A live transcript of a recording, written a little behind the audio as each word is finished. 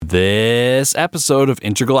This episode of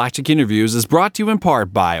Intergalactic Interviews is brought to you in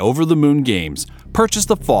part by Over the Moon Games. Purchase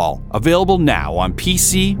The Fall, available now on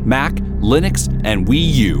PC, Mac, Linux, and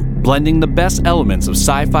Wii U. Blending the best elements of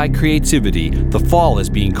sci-fi creativity, The Fall is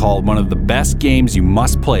being called one of the best games you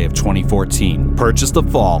must play of 2014. Purchase The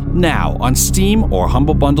Fall now on Steam or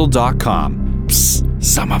HumbleBundle.com. Psst,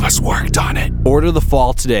 some of us worked on it. Order The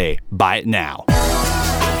Fall today. Buy it now.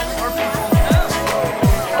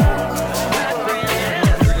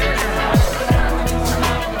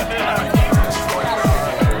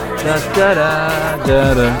 Da da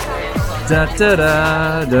da da da da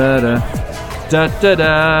da da da da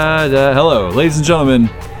da da. Hello, ladies and gentlemen.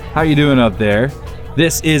 How are you doing out there?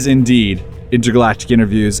 This is indeed Intergalactic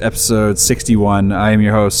Interviews, episode 61. I am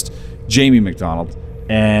your host, Jamie MacDonald,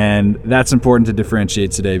 and that's important to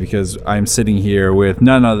differentiate today because I'm sitting here with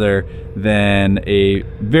none other than a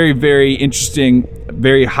very, very interesting,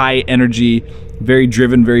 very high energy, very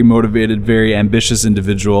driven, very motivated, very ambitious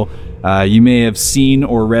individual. You may have seen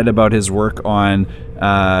or read about his work on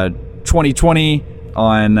 2020,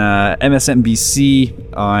 on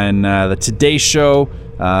MSNBC, on the Today Show.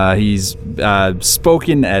 He's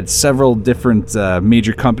spoken at several different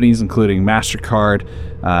major companies, including MasterCard,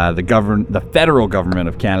 the federal government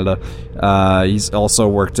of Canada. He's also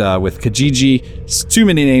worked with Kijiji. It's too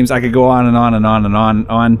many names. I could go on and on and on and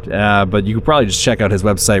on, but you could probably just check out his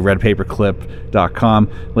website, redpaperclip.com.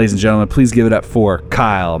 Ladies and gentlemen, please give it up for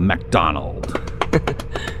Kyle MacDonald.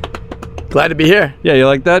 Glad to be here. Yeah, you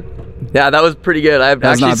like that? Yeah, that was pretty good. I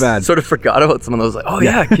actually not bad. Sort of forgot about some of those. Like, oh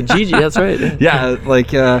yeah, Kijiji, that's right. Yeah,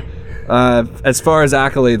 like as far as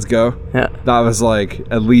accolades go, Yeah. that was like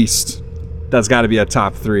at least that's got to be a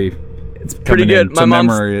top 3. It's pretty good. My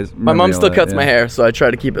mom still cuts my hair, so I try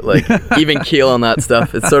to keep it like even keel on that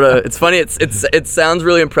stuff. It's funny. It sounds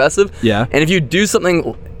really impressive. Yeah. And if you do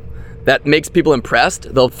something that makes people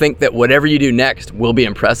impressed, they'll think that whatever you do next will be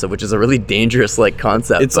impressive, which is a really dangerous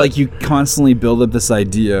concept. It's like you constantly build up this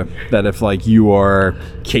idea that if you are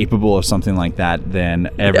capable of something like that, then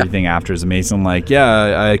everything after is amazing.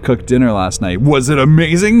 I cooked dinner last night. Was it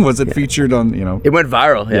amazing? Was it featured on, It went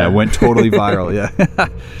viral. Yeah, it went totally viral. Yeah.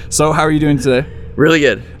 So how are you doing today? Really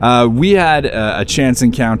good. We had a chance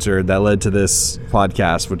encounter that led to this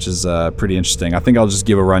podcast, which is pretty interesting. I think I'll just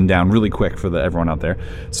give a rundown really quick for everyone out there.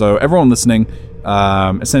 So everyone listening,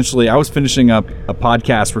 essentially I was finishing up a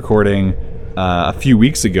podcast recording a few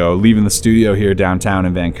weeks ago, leaving the studio here downtown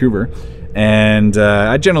in Vancouver. And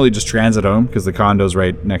I generally just transit home because the condo's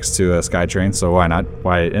right next to a SkyTrain, so why not?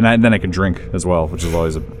 Then I can drink as well, which is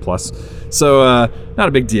always a plus. So not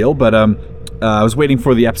a big deal, but I was waiting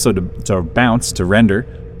for the episode to bounce, to render,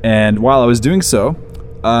 and while I was doing so,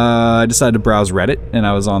 I decided to browse Reddit, and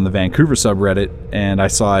I was on the Vancouver subreddit, and I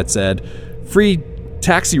saw it said, free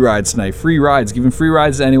taxi rides tonight, free rides, giving free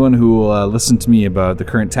rides to anyone who will listen to me about the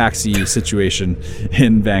current taxi situation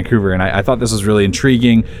in Vancouver, and I thought this was really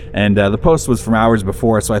intriguing, and the post was from hours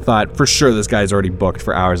before, so I thought, for sure, this guy's already booked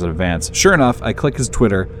for hours in advance. Sure enough, I click his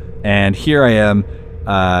Twitter, and here I am.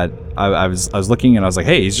 I was looking and I was like,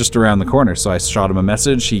 hey, he's just around the corner. So I shot him a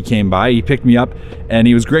message. He came by, he picked me up, and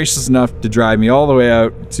he was gracious enough to drive me all the way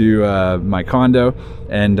out to my condo.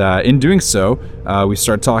 And in doing so, we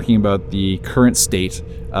started talking about the current state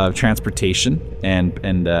of transportation and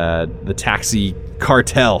the taxi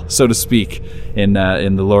cartel, so to speak, in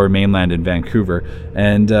the Lower Mainland in Vancouver.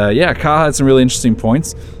 And Kyle had some really interesting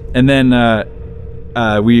points. And then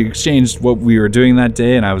we exchanged what we were doing that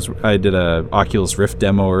day, and I did a Oculus Rift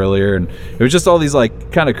demo earlier, and it was just all these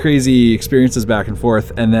kind of crazy experiences back and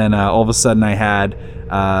forth. And then all of a sudden I had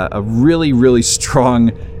a really, really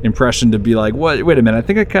strong impression to be like, wait a minute, I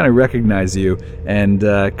think I kind of recognize you. And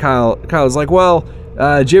Kyle was like, well,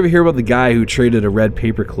 did you ever hear about the guy who traded a red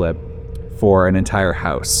paperclip for an entire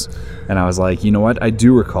house? And I was like, you know what, I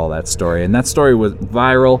do recall that story, and that story was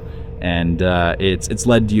viral. And it's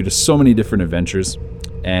led you to so many different adventures,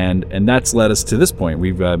 and that's led us to this point.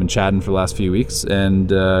 We've been chatting for the last few weeks, and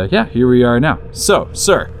here we are now. So,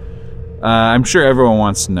 sir, I'm sure everyone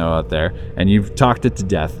wants to know out there, and you've talked it to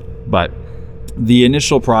death, but the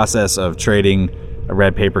initial process of trading a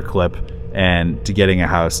red paperclip and to getting a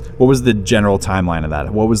house, what was the general timeline of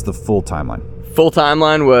that? What was the full timeline? Full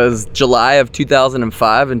timeline was July of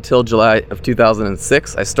 2005 until July of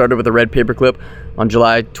 2006. I started with a red paperclip on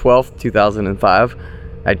July 12th, 2005.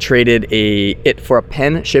 I traded it for a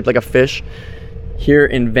pen shaped like a fish here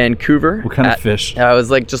in Vancouver. What kind of fish? It was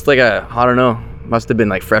just like I don't know, must have been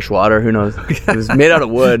like fresh water, who knows. It was made out of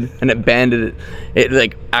wood, and it banded it.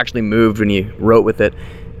 It actually moved when you wrote with it.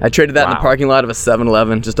 I traded that in the Wow. parking lot of a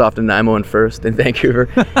 7-Eleven just off Nanaimo and First in Vancouver.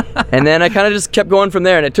 And then I kind of just kept going from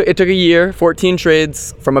there. And it took a year, 14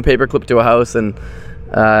 trades from a paperclip to a house. And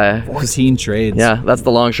 14 trades. yeah, that's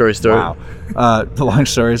the long story short. Wow. The long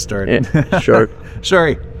story short. Yeah, short.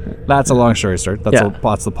 Sorry. That's a long story short. That's, Yeah.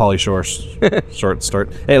 that's the Pauly Shore short story.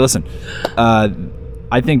 Hey, listen.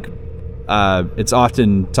 I think it's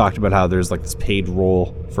often talked about how there's like this paid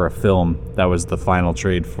role for a film that was the final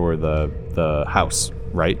trade for the house,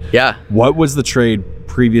 right? Yeah. What was the trade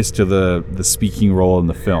previous to the speaking role in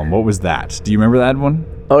the film? What was that? Do you remember that one?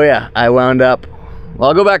 Oh yeah, I wound up. Well,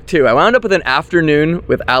 I'll go back too. I wound up with an afternoon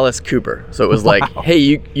with Alice Cooper. So it was like, hey,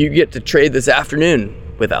 you get to trade this afternoon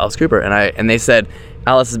with Alice Cooper, and they said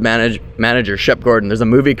Alice's manager Shep Gordon. There's a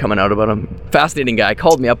movie coming out about him. Fascinating guy.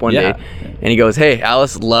 Called me up one day, and he goes, hey,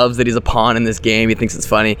 Alice loves that he's a pawn in this game. He thinks it's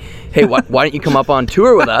funny. Hey, why don't you come up on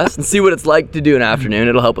tour with us and see what it's like to do an afternoon?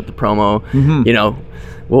 It'll help with the promo. Mm-hmm. You know,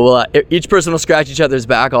 well, each person will scratch each other's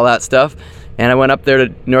back, all that stuff. And I went up there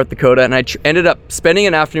to North Dakota, and I ended up spending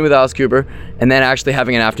an afternoon with Alice Cooper, and then actually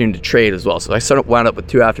having an afternoon to trade as well. So I sort of wound up with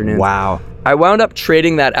 2 afternoons. Wow. I wound up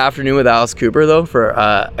trading that afternoon with Alice Cooper, though, for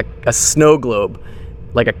a snow globe,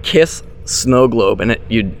 like a Kiss snow globe, and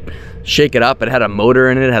you'd shake it up. It had a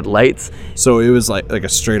motor in it, it had lights. So it was like a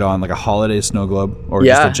straight on, like a holiday snow globe, or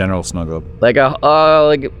Yeah. just a general snow globe? Like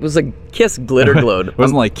it was a Kiss glitter globe. It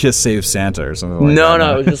wasn't like Kiss Save Santa or something like No,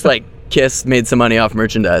 that. it was just like Kiss made some money off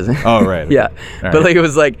merchandising. Oh, right. Yeah. All But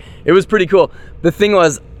right. it was pretty cool. The thing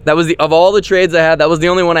was, that was of all the trades I had, that was the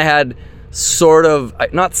only one I had sort of,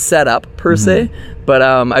 not set up per se, but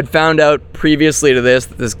I'd found out previously to this,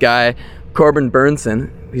 that this guy, Corbin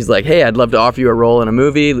Burnson, he's like, hey, I'd love to offer you a role in a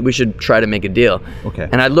movie. We should try to make a deal. Okay.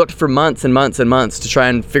 And I looked for months and months and months to try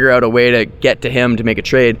and figure out a way to get to him to make a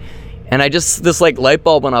trade. And this like light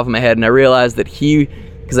bulb went off in my head, and I realized that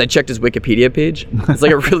because I checked his Wikipedia page. It's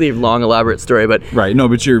like a really long, elaborate story, but Right. No,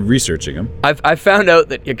 but you're researching him. I found out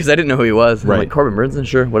that, because I didn't know who he was. Right. I'm like, Corbin Burnson,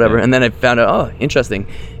 sure, whatever. Yeah. And then I found out, oh, interesting.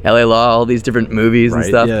 LA Law, all these different movies and Right.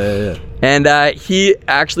 stuff. Yeah. And he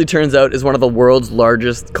actually turns out is one of the world's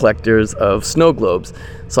largest collectors of snow globes.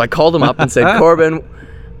 So I called him up and said, Corbin,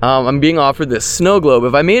 I'm being offered this snow globe.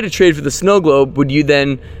 If I made a trade for the snow globe, we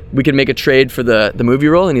could make a trade for the movie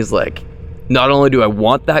role? And he's like, not only do I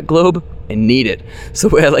want that globe, I need it. So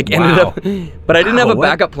I ended up, but I didn't have a what?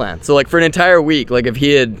 backup plan. So for an entire week, if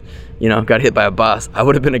he had, got hit by a bus, I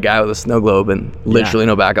would have been a guy with a snow globe and literally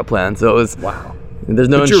no backup plan. So it was, Wow. there's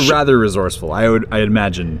no, But you're rather resourceful. I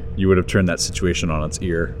imagine you would have turned that situation on its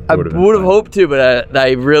ear. I would have hoped to, but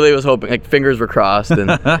I really was hoping, fingers were crossed.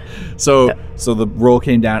 And So the role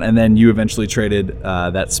came down, and then you eventually traded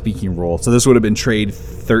that speaking role. So this would have been trade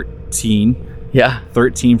 13. yeah,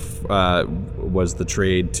 13 was the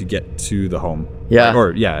trade to get to the home. Yeah.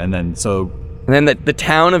 And then and then the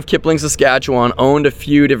town of Kipling, Saskatchewan owned a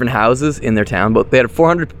few different houses in their town. But they had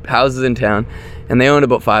 400 houses in town, and they owned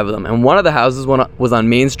about 5 of them. And one of the houses was on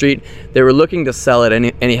Main Street. They were looking to sell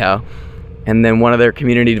it anyhow. And then one of their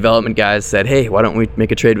community development guys said, hey, why don't we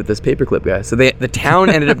make a trade with this paperclip guy? So the town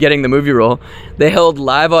ended up getting the movie role. They held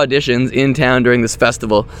live auditions in town during this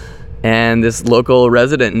festival. And this local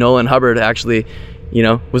resident, Nolan Hubbard, actually,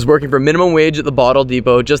 was working for minimum wage at the Bottle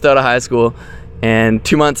Depot just out of high school. And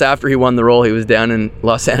 2 months after he won the role, he was down in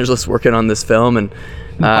Los Angeles working on this film. And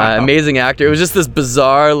amazing actor. It was just this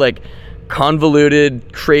bizarre,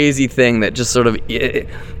 convoluted, crazy thing that just sort of...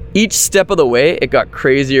 each step of the way, it got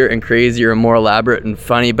crazier and crazier and more elaborate and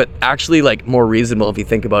funny, but actually more reasonable if you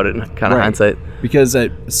think about it in kind of hindsight. Because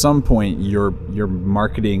at some point you're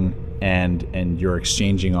marketing and you're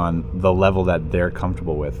exchanging on the level that they're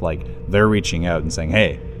comfortable with. They're reaching out and saying,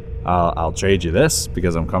 hey, I'll trade you this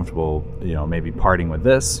because I'm comfortable, maybe parting with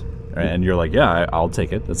this. And you're like, yeah, I'll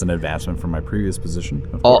take it. That's an advancement from my previous position.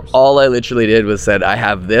 Of course. All I literally did was said, I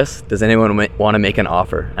have this. Does anyone want to make an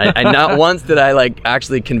offer? I not once did I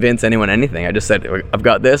actually convince anyone anything. I just said, I've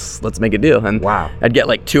got this. Let's make a deal. And Wow. I'd get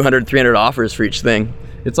 200, 300 offers for each thing.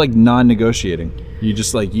 It's like non-negotiating. You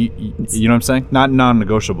just you know what I'm saying? Not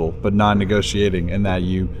non-negotiable, but non-negotiating, in that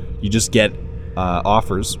you just get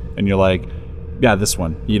offers and you're like, yeah, this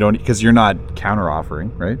one. You don't, because you're not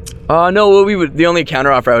counter-offering, right? No, well, the only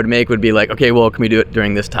counter offer I would make would be okay, well, can we do it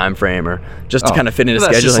during this time frame, or just to kind of fit into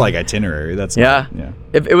That's scheduling? just itinerary. That's Yeah. not,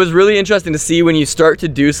 yeah. It was really interesting to see when you start to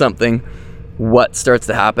do something, what starts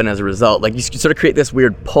to happen as a result. You sort of create this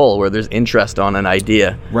weird pull where there's interest on an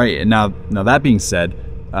idea. Right. And now that being said,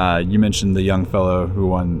 you mentioned the young fellow who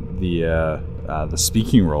won the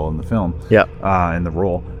speaking role in the film. Yeah. In the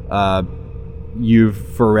role.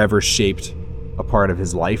 You've forever shaped a part of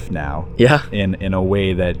his life now. Yeah. In a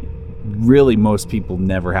way that really most people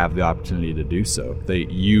never have the opportunity to do so.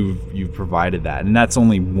 You've provided that, and that's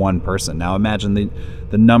only one person. Now imagine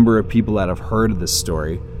the number of people that have heard of this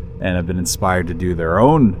story and have been inspired to do their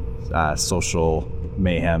own social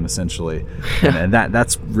mayhem, essentially, and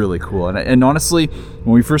that's really cool. And honestly,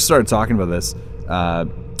 when we first started talking about this,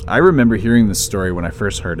 I remember hearing this story when I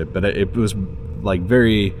first heard it, but it was like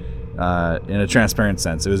very in a transparent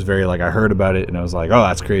sense. It was very like I heard about it and I was like, oh,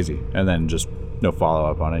 that's crazy, and then just no follow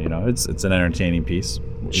up on it. It's an entertaining piece.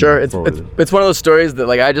 Sure, it's one of those stories that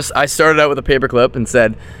like I started out with a paperclip and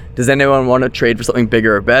said, does anyone want to trade for something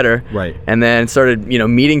bigger or better? Right. And then started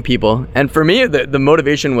meeting people. And for me, the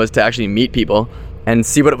motivation was to actually meet people and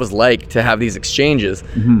see what it was like to have these exchanges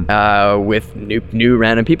with new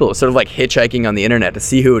random people. It was sort of like hitchhiking on the internet to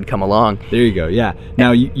see who would come along. There you go. Yeah.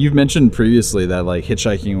 Now you've mentioned previously that like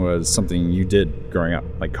hitchhiking was something you did growing up,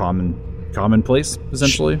 like commonplace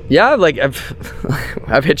essentially. Yeah, like I've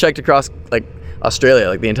hitchhiked across like Australia,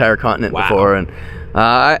 like the entire continent before, and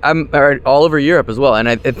I'm all over Europe as well. And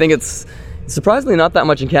I think it's surprisingly not that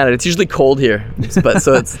much in Canada. It's usually cold here, but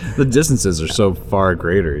so it's the distances are so far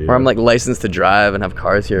greater. Or I'm like licensed to drive and have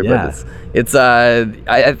cars here, but it's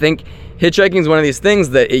I think hitchhiking is one of these things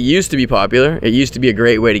that it used to be popular. It used to be a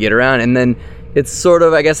great way to get around, and then it's sort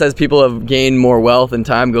of, I guess, as people have gained more wealth and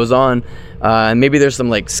time goes on, and maybe there's some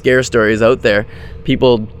like scare stories out there,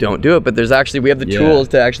 people don't do it, but we have the tools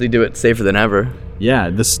to actually do it safer than ever. Yeah,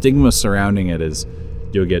 the stigma surrounding it is,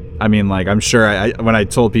 you'll get, I mean, like, I'm sure when I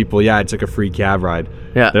told people, I took a free cab ride,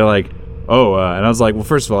 they're like, oh, and I was like, well,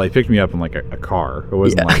 first of all, he picked me up in like a car. It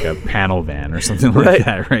wasn't like a panel van or something like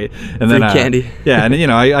that, right? And free candy. Yeah, and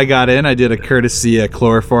I got in, I did a courtesy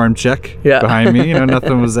chloroform check behind me.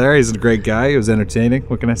 Nothing was there. He's a great guy. He was entertaining.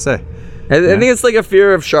 What can I say? I think it's like a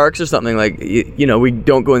fear of sharks or something. Like, we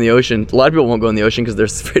don't go in the ocean. A lot of people won't go in the ocean because they're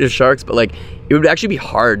afraid of sharks. But like, it would actually be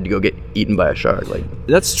hard to go get eaten by a shark. Like,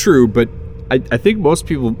 that's true, but I think most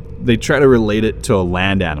people, they try to relate it to a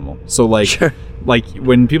land animal. So like, like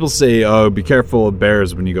when people say, "Oh, be careful of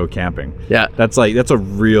bears when you go camping," that's a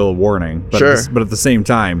real warning. But at the same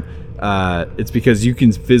time, it's because you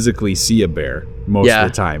can physically see a bear most of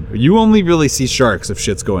the time. You only really see sharks if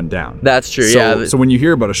shit's going down. That's true. So when you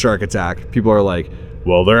hear about a shark attack, people are like,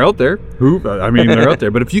 "Well, they're out there." They're out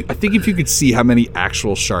there. But I think if you could see how many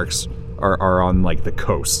actual sharks are on like the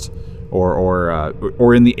coast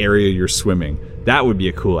or in the area you're swimming, that would be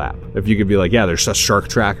a cool app. If you could be like, there's a shark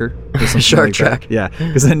tracker. Shark like track. That. Yeah,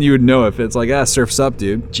 because then you would know if it's like, surf's up,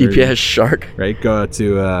 dude. GPS shark. Right, go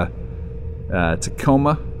to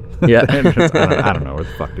Tacoma. Yeah. I don't know where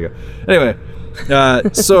the fuck to go.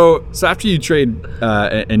 Anyway, so after you trade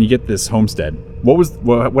and you get this homestead,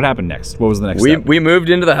 what happened next? What was the next step? We moved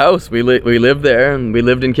into the house. We lived there, and we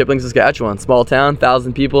lived in Kipling, Saskatchewan. Small town,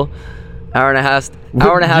 1,000 people. Hour and a half east of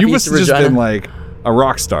Regina. You must have just been like a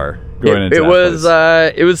rock star going into that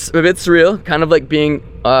place. It was a bit surreal, kind of like being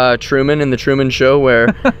Truman in the Truman Show,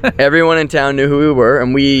 where everyone in town knew who we were,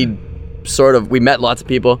 and we met lots of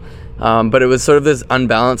people, but it was sort of this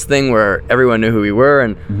unbalanced thing where everyone knew who we were,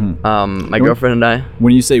 and my girlfriend and I.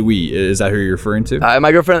 When you say we, is that who you're referring to?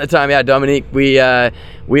 My girlfriend at the time, Dominique. We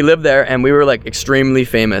lived there, and we were like extremely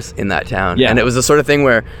famous in that town, and it was the sort of thing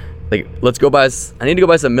where, like, I need to go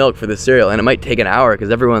buy some milk for this cereal, and it might take an hour because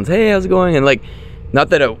everyone's, hey, how's it going? And like,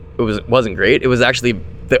 not that it wasn't great. It was actually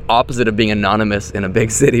the opposite of being anonymous in a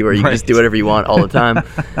big city where you can just do whatever you want all the time.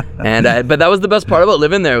 And but that was the best part about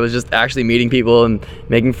living there, was just actually meeting people and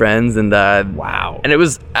making friends. And wow. And it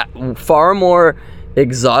was far more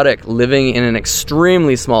exotic living in an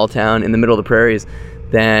extremely small town in the middle of the prairies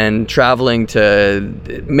than traveling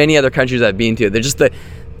to many other countries I've been to. They're just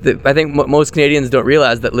I think most Canadians don't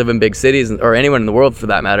realize that live in big cities, or anyone in the world for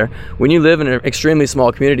that matter. When you live in an extremely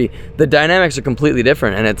small community, the dynamics are completely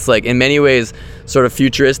different, and it's like in many ways sort of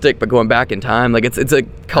futuristic, but going back in time. Like it's a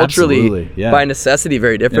culturally by necessity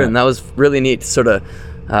very different, and that was really neat to sort of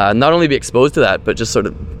not only be exposed to that, but just sort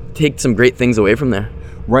of take some great things away from there.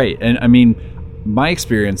 Right, and I mean, my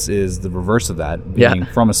experience is the reverse of that, being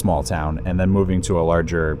from a small town and then moving to a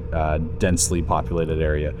larger, densely populated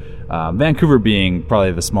area. Vancouver being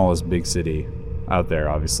probably the smallest big city out there,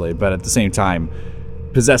 obviously, but at the same time,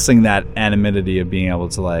 possessing that anonymity of being able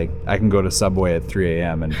to, like, I can go to Subway at 3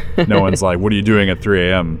 a.m. and no one's like, what are you doing at 3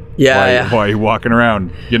 a.m.? Why are you walking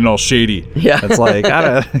around getting all shady? Yeah. It's like,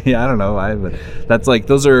 I don't know why, but that's like,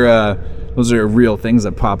 those are real things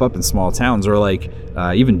that pop up in small towns, or like,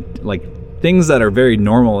 even like, things that are very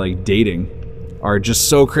normal, like dating, are just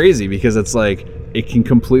so crazy because it's like it can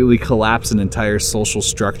completely collapse an entire social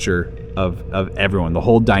structure of everyone. The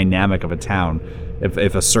whole dynamic of a town,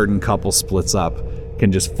 if a certain couple splits up,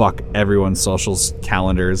 can just fuck everyone's social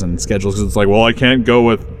calendars and schedules. 'Cause it's like, well, I can't go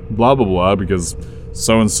with blah blah blah because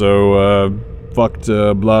so and so fucked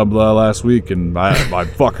blah blah last week, and I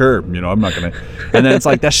fuck her. I'm not gonna. And then it's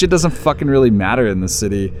like that shit doesn't fucking really matter in the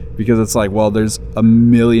city because it's like, well, there's a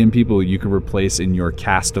million people you can replace in your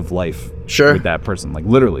cast of life with that person, like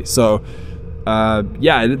literally. So.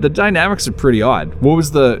 The dynamics are pretty odd. What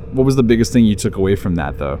was the biggest thing you took away from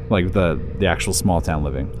that though? Like the actual small town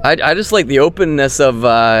living? I just like the openness of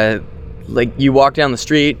like you walk down the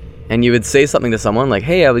street and you would say something to someone like,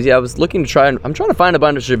 hey, I was looking to I'm trying to find a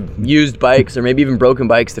bunch of used bikes or maybe even broken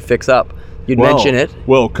bikes to fix up. You'd mention it.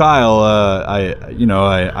 Well, Kyle,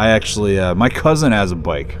 I actually my cousin has a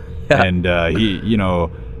bike, and he,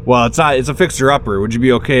 it's a fixer upper. Would you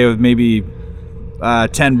be okay with maybe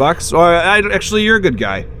 $10? Or actually, you're a good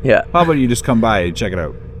guy. Yeah. How about you just come by and check it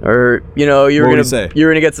out? Or you're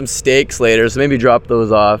gonna get some steaks later, so maybe drop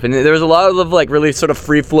those off. And there was a lot of like really sort of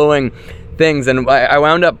free flowing things, and I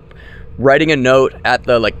wound up writing a note at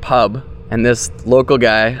the like pub, and this local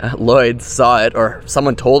guy Lloyd saw it, or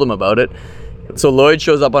someone told him about it. So Lloyd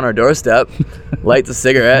shows up on our doorstep, lights a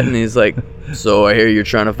cigarette, and he's like, "So I hear you're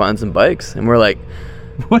trying to find some bikes?" And we're like,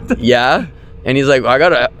 "What? Yeah." And he's like, I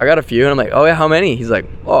got a few. And I'm like, oh yeah, how many? He's like,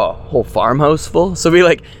 oh, whole farmhouse full. So we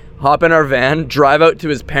like hop in our van, drive out to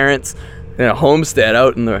his parents' homestead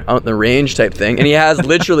out in the range type thing. And he has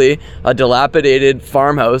literally a dilapidated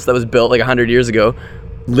farmhouse that was built like 100 years ago,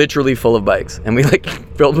 literally full of bikes. And we like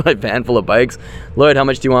filled my van full of bikes. Lloyd, how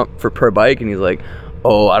much do you want per bike? And he's like,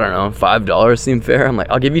 oh, I don't know, $5 seem fair. I'm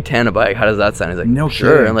like, I'll give you 10 a bike. How does that sound? He's like, no,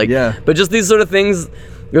 sure. And like, yeah. But just these sort of things.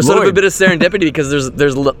 There's sort of a bit of serendipity because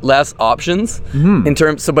there's less options in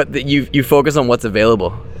terms. So, but you focus on what's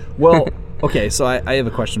available. Well, okay. So I have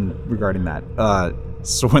a question regarding that.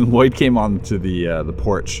 So when Lloyd came on to the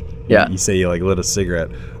porch, you say you like lit a cigarette.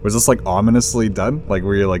 Was this like ominously done? Like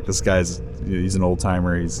were you like, this guy's he's an old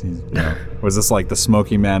timer. He's was this like the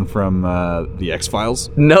smoky man from the X-Files?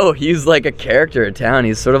 No, he's like a character in town.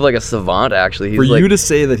 He's sort of like a savant actually. He's For you to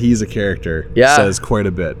say that he's a character says quite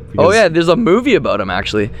a bit. Oh yeah, there's a movie about him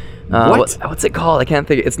actually. What's it called? I can't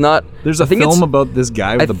think. It's not. There's a film about this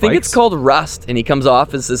guy with the bikes? I think it's called Rust, and he comes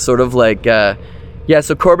off as this sort of like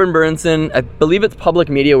so Corbin Burnson, I believe it's Public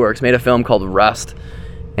Media Works, made a film called Rust.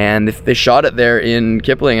 And they shot it there in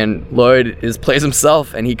Kipling, and Lloyd plays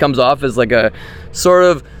himself, and he comes off as like a sort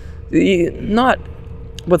of not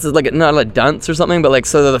a dunce or something, but like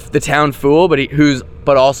sort of the town fool,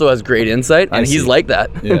 but also has great insight, and he's like that.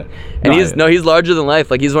 Yeah. And he's larger than life.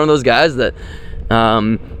 Like he's one of those guys that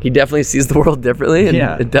he definitely sees the world differently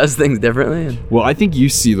and does things differently. Well, I think you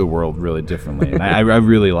see the world really differently, and I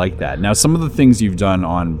really like that. Now, some of the things you've done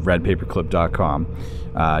on redpaperclip.com,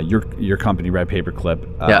 your company, Red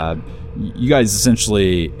Paperclip, you guys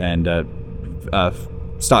essentially, and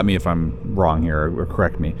stop me if I'm wrong here or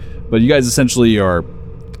correct me, but you guys essentially are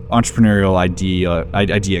entrepreneurial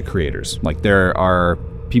idea creators. Like there are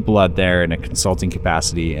people out there in a consulting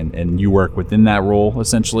capacity, and you work within that role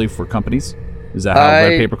essentially for companies. Is that how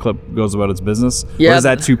Red Paperclip goes about its business? Yeah. Or is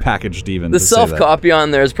that too packaged even? The self-copy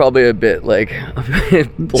on there is probably a bit like,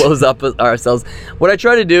 it blows up ourselves. What I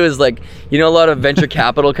try to do is like, a lot of venture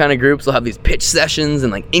capital kind of groups will have these pitch sessions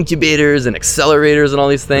and like incubators and accelerators and all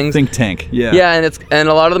these things. Think tank, yeah. Yeah, and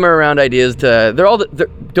a lot of them are around ideas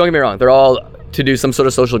don't get me wrong, they're all to do some sort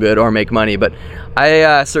of social good or make money, but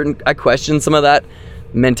I question some of that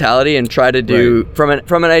mentality and try to do from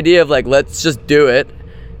an idea of like, let's just do it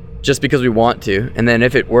just because we want to, and then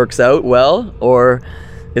if it works out well or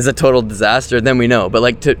is a total disaster, then we know. But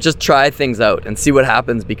like to just try things out and see what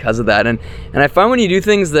happens because of that. And I find when you do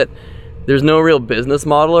things that there's no real business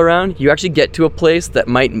model around, you actually get to a place that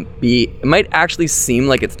might actually seem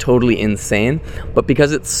like it's totally insane, but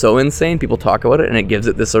because it's so insane, people talk about it, and it gives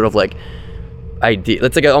it this sort of like idea.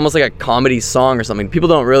 It's like almost like a comedy song or something. People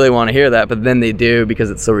don't really want to hear that, but then they do because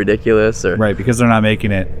it's so ridiculous. Right, because they're not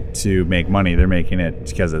making it to make money. They're making it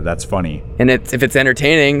because that's funny. And if it's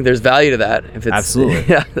entertaining, there's value to that. If it's,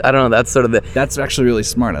 absolutely. Yeah, I don't know. That's sort of That's actually really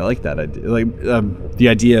smart. I like that idea. Like the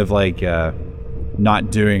idea of like not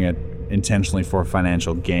doing it intentionally for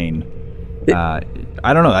financial gain. I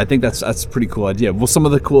don't know. I think that's a pretty cool idea. Well, some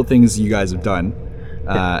of the cool things you guys have done,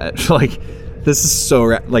 like this is so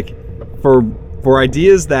like for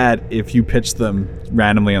ideas that if you pitch them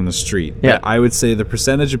randomly on the street, I would say the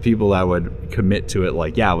percentage of people that would commit to it,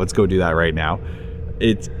 like, yeah, let's go do that right now,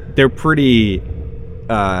 they're pretty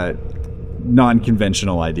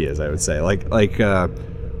non-conventional ideas, I would say.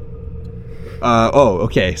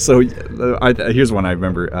 Okay, so here's one I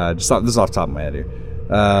remember. This is off the top of my head here.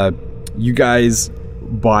 You guys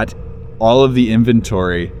bought all of the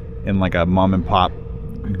inventory in like a mom and pop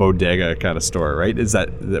bodega kind of store, right? Is that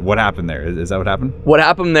what happened there? Is that what happened? What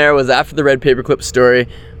happened there was after the red paperclip story,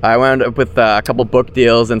 I wound up with a couple book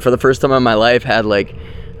deals, and for the first time in my life had like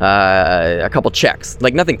a couple checks,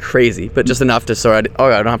 like nothing crazy, but just enough to I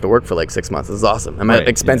don't have to work for like 6 months. This is awesome. And my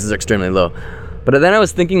expenses are extremely low. But then I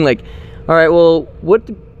was thinking like, all right, well,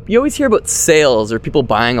 you always hear about sales or people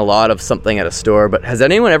buying a lot of something at a store, but has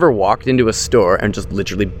anyone ever walked into a store and just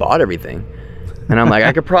literally bought everything? And I'm like,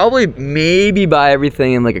 I could probably maybe buy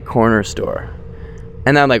everything in like a corner store.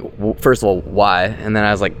 And then I'm like, well, first of all, why? And then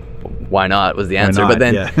I was like, why not was the answer. But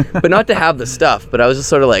then, but not to have the stuff. But I was just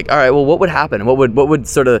sort of like, all right, well, what would happen? What would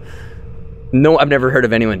sort of, no, I've never heard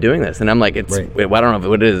of anyone doing this. And I'm like, I don't know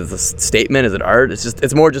what it is. Is it a statement? Is it art?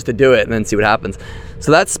 It's more just to do it and then see what happens.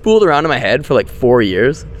 So that spooled around in my head for like 4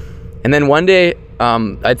 years. And then one day,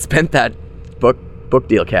 I'd spent that book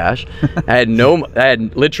deal cash. I had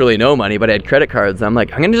literally no money, but I had credit cards. And I'm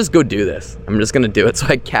like, I'm gonna just go do this. I'm just gonna do it. So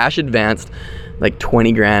I cash advanced like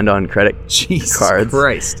 20 grand on credit cards,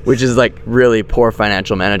 Christ. Which is like really poor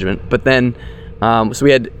financial management. But then, so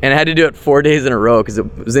I had to do it 4 days in a row because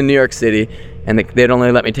it was in New York City, and they'd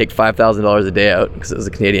only let me take $5,000 a day out because it was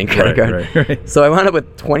a Canadian credit card. Right. So I wound up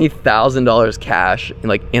with $20,000 cash,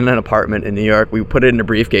 like in an apartment in New York. We put it in a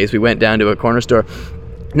briefcase. We went down to a corner store.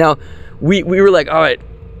 Now, we were like, all right.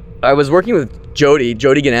 I was working with Jody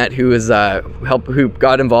Gannett, who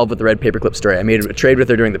got involved with the red paperclip story. I made a trade with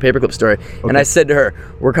her during the paperclip story, and I said to her,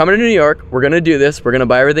 "We're coming to New York. We're gonna do this. We're gonna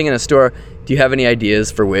buy everything in a store. Do you have any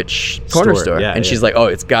ideas for which corner store?" And she's like, "Oh,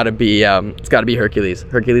 it's gotta be Hercules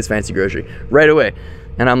Fancy Grocery right away."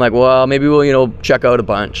 And I'm like, "Well, maybe we'll check out a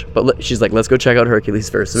bunch." But she's like, "Let's go check out Hercules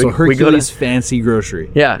first." So Hercules Fancy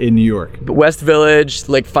Grocery, in New York, West Village,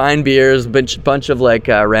 like fine beers, bunch of like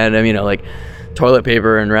random, like toilet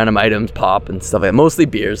paper and random items, pop and stuff like that. Mostly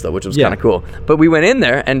beers though, which was kind of cool. But we went in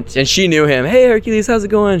there and she knew him. "Hey Hercules, how's it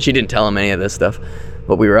going?" She didn't tell him any of this stuff,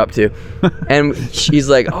 what we were up to. And she's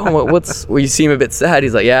like, "Oh, you seem a bit sad."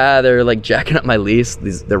 He's like, "Yeah, they're like jacking up my lease,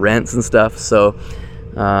 the rents and stuff. So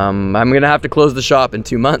I'm gonna have to close the shop in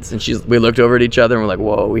 2 months." And we looked over at each other and we're like,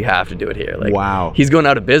 "Whoa, we have to do it here." Like, wow, he's going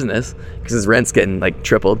out of business because his rent's getting like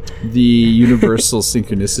tripled. The universal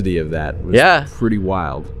synchronicity of that was pretty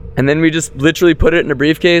wild. And then we just literally put it in a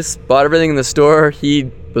briefcase, bought everything in the store.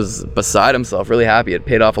 He was beside himself, really happy. It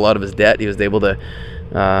paid off a lot of his debt. He was able to,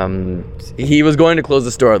 he was going to close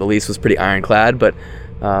the store. The lease was pretty ironclad, but,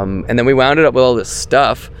 and then we wound it up with all this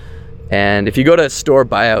stuff. And if you go to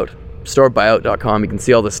storebuyout.com, you can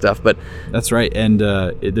see all this stuff. But that's right. And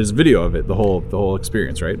there's a video of it, the whole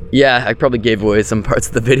experience, right? Yeah, I probably gave away some parts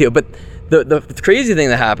of the video, but the crazy thing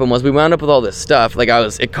that happened was we wound up with all this stuff. Like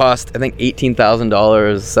it cost I think $18,000,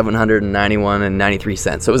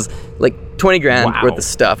 $791.93. So it was like 20 grand worth of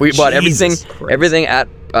stuff. We bought everything at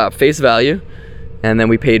face value, and then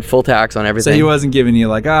we paid full tax on everything. So he wasn't giving you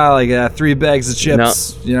like 3 bags of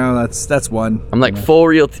chips. No. That's one. I'm like full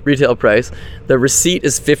retail price. The receipt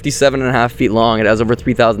is 57.5 feet long. It has over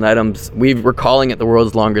 3,000 items. We're calling it the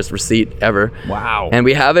world's longest receipt ever. Wow. And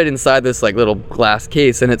we have it inside this like little glass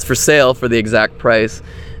case, and it's for sale for the exact price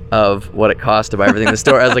of what it cost to buy everything in the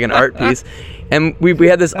store as like an art piece. And we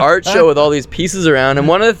had this art show with all these pieces around, and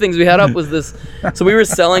one of the things we had up was this. So we were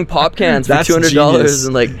selling pop cans for $200,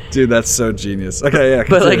 and like, dude, that's so genius. Okay, yeah,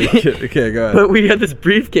 but like, okay, go ahead. But we had this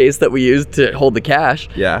briefcase that we used to hold the cash.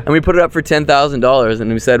 Yeah. And we put it up for $10,000,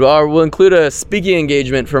 and we said, well, we'll include a speaking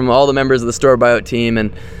engagement from all the members of the store buyout team,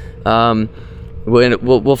 and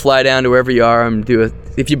we'll fly down to wherever you are and do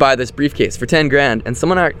if you buy this briefcase for 10 grand. And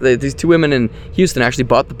these 2 women in Houston actually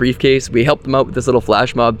bought the briefcase. We helped them out with this little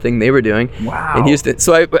flash mob thing they were doing in Houston.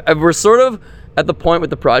 So we're sort of at the point with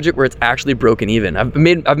the project where it's actually broken even. I've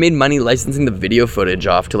made money licensing the video footage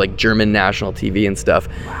off to like German national TV and stuff.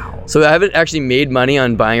 Wow. So I haven't actually made money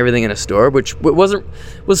on buying everything in a store, which was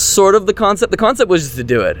sort of the concept. The concept was just to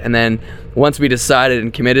do it. And then once we decided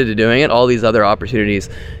and committed to doing it, all these other opportunities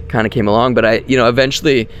kind of came along. But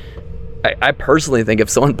eventually I personally think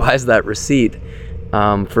if someone buys that receipt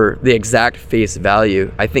for the exact face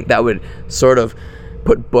value, I think that would sort of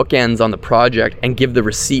put bookends on the project and give the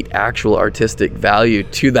receipt actual artistic value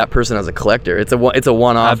to that person as a collector. It's a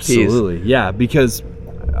one-off piece. Absolutely, yeah. Because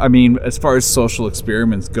I mean, as far as social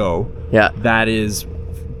experiments go, that is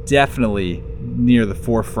definitely near the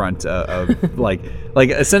forefront of like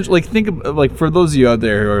essentially think of like for those of you out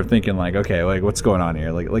there who are thinking like, okay, like what's going on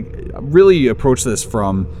here? Like really approach this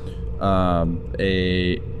from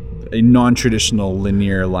a non-traditional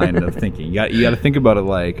linear line of thinking. You got to think about it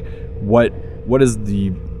like what is the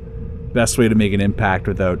best way to make an impact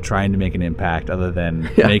without trying to make an impact other than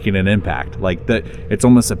making an impact. Like that, it's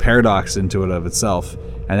almost a paradox into it of itself.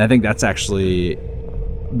 And I think that's actually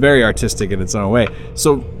very artistic in its own way.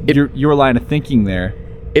 So your line of thinking there.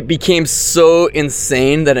 It became so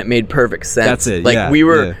insane that it made perfect sense. That's it. Like yeah,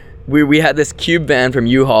 we had this cube van from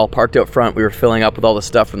U-Haul parked out front. We were filling up with all the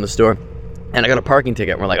stuff from the store, and I got a parking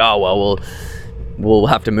ticket. And we're like, oh well, we'll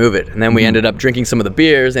have to move it. And then we ended up drinking some of the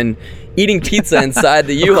beers and eating pizza inside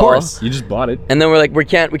the U-Haul. Of course, you just bought it. And then we're like, we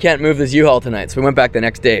can't move this U-Haul tonight. So we went back the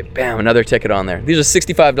next day. Bam, another ticket on there. These are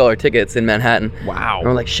 $65 tickets in Manhattan. Wow. And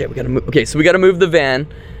we're like, shit, we gotta move. Okay, so we gotta move the van.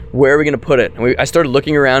 Where are we going to put it? And I started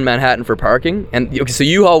looking around Manhattan for parking. And okay, so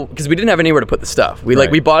U-Haul, because we didn't have anywhere to put the stuff.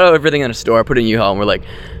 We bought out everything in a store, put it in U-Haul, and we're like,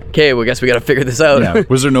 okay, well, I guess we got to figure this out. Yeah.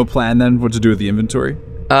 Was there no plan then what to do with the inventory?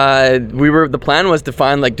 The plan was to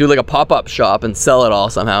find do a pop-up shop and sell it all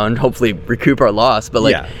somehow and hopefully recoup our loss. But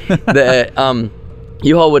the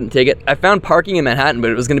U-Haul wouldn't take it. I found parking in Manhattan, but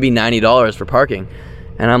it was going to be $90 for parking.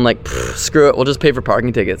 And I'm like, screw it, we'll just pay for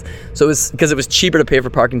parking tickets. So it was because it was cheaper to pay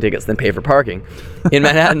for parking tickets than pay for parking in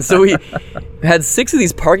Manhattan. So we had 6 of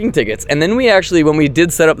these parking tickets. And then we actually, when we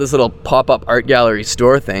did set up this little pop-up art gallery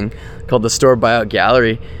store thing called the Store Buyout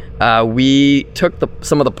Gallery, we took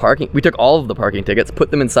all of the parking tickets,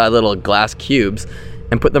 put them inside little glass cubes,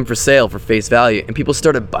 and put them for sale for face value. And people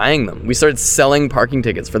started buying them. We started selling parking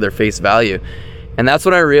tickets for their face value. And that's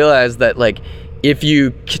when I realized that, if you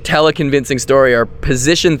tell a convincing story or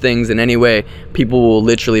position things in any way, people will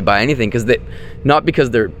literally buy anything not because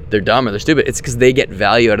they're dumb or they're stupid. It's because they get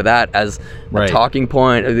value out of that as a talking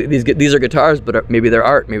point. These are guitars, but maybe they're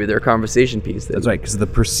art, maybe they're a conversation piece. That's right, because the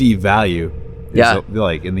perceived value is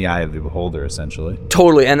in the eye of the beholder, essentially.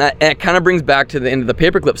 Totally, and it kind of brings back to the end of the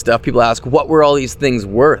paperclip stuff. People ask, what were all these things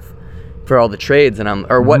worth for all the trades? And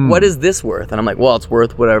what is this worth? And I'm like, well, it's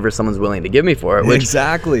worth whatever someone's willing to give me for it. Which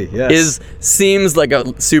exactly, yes. Seems like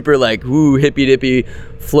a super hippy dippy,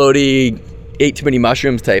 floaty, ate too many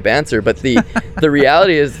mushrooms type answer. But the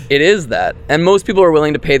reality is, it is that. And most people are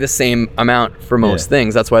willing to pay the same amount for most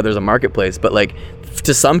things. That's why there's a marketplace. But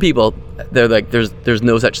to some people, they're like, there's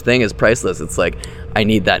no such thing as priceless. It's like, I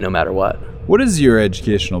need that no matter what. What is your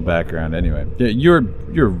educational background anyway? You're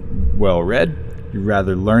well read. You're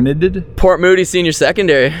rather learned. Port Moody Senior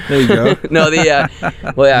Secondary. There you go. No,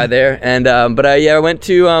 there. And but I went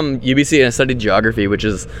to UBC and I studied geography, which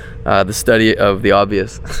is the study of the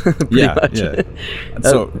obvious. Much.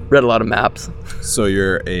 So read a lot of maps. So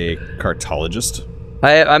you're a cartologist.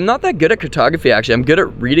 I'm not that good at cartography, actually. I'm good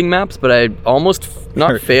at reading maps, but I almost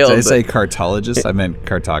failed. Did I say cartologist? I meant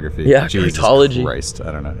cartography. Yeah, Jesus cartology. Christ,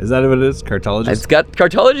 I don't know. Is that what it is? Cartologist?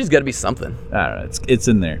 Cartology's got to be something. I don't know. It's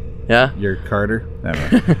in there. Yeah. You're Carter. I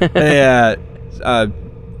don't know. Hey,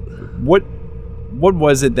 what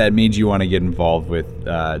was it that made you want to get involved with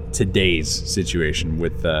today's situation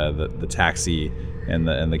with the taxi and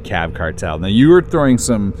the cab cartel? Now you were throwing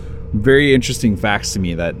some very interesting facts to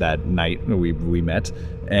me that night we met,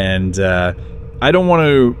 and I don't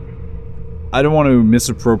want to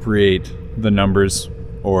misappropriate the numbers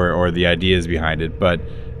or the ideas behind it, but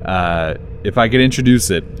if I could introduce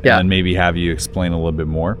it and maybe have you explain a little bit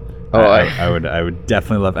more. I would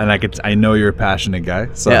definitely love, and I know you're a passionate guy,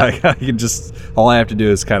 so I can just, all I have to do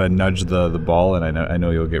is kind of nudge the ball, and I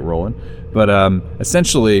know you'll get rolling. But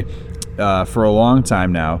essentially, for a long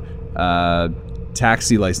time now,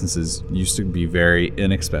 taxi licenses used to be very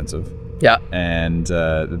inexpensive. Yeah. And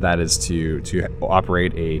that is to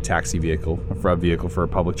operate a taxi vehicle, for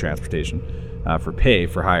public transportation,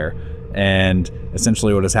 for hire. And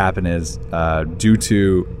essentially what has happened is, due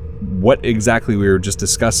to what exactly we were just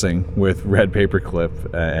discussing with Red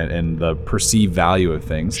Paperclip and the perceived value of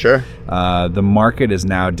things. Sure. The market is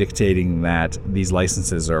now dictating that these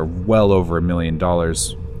licenses are well over $1 million,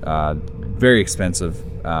 very expensive.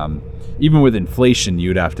 Even with inflation,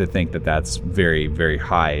 you'd have to think that that's very, very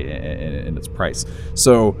high in its price.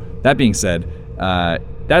 So that being said,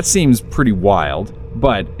 that seems pretty wild.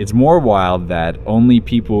 But it's more wild that only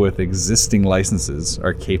people with existing licenses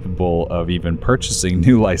are capable of even purchasing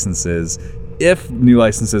new licenses, if new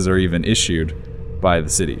licenses are even issued by the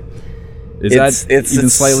city. Is that even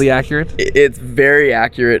slightly accurate? It's very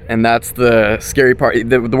accurate, and that's the scary part.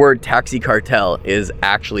 The word taxi cartel is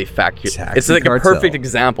actually factual. It's like a perfect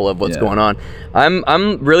example of what's going on.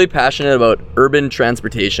 I'm really passionate about urban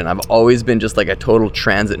transportation. I've always been just like a total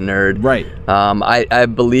transit nerd. Right. I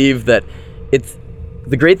believe that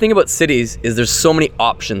the great thing about cities is there's so many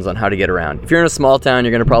options on how to get around. If you're in a small town,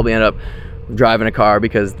 you're going to probably end up driving a car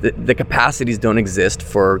because the capacities don't exist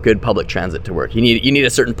for good public transit to work. You need a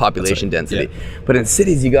certain population density. Yeah. But in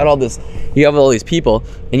cities, you have all these people,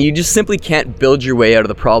 and you just simply can't build your way out of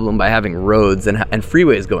the problem by having roads and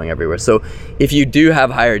freeways going everywhere. So if you do have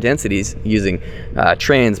higher densities using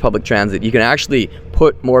trains, public transit, you can actually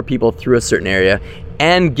put more people through a certain area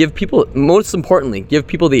and give people, most importantly, give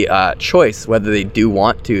people the choice whether they do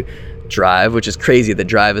want to drive, which is crazy that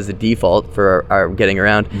drive is the default for our getting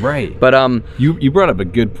around. Right. But you brought up a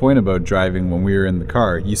good point about driving when we were in the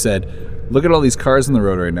car. You said, look at all these cars on the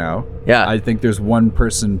road right now. Yeah. I think there's one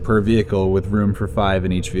person per vehicle with room for 5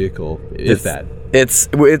 in each vehicle, if that. It's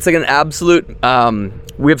like an absolute,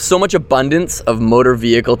 we have so much abundance of motor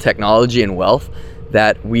vehicle technology and wealth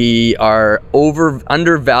that we are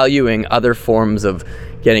undervaluing other forms of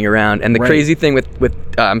getting around. And the crazy thing with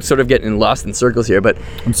I'm sort of getting lost in circles here, but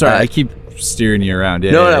I'm sorry, I keep steering you around.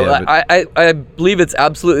 I believe it's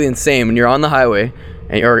absolutely insane when you're on the highway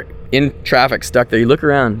and you're in traffic stuck there. You look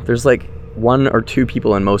around, there's like 1 or 2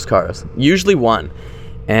 people in most cars, usually 1.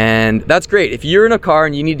 And that's great. If you're in a car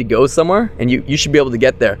and you need to go somewhere, and you should be able to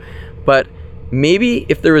get there. But maybe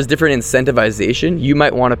if there was different incentivization, you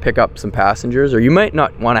might want to pick up some passengers, or you might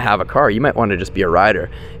not want to have a car. You might want to just be a rider.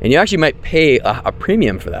 And you actually might pay a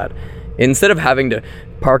premium for that. Instead of having to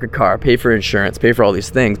park a car, pay for insurance, pay for all these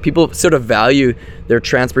things, people sort of value their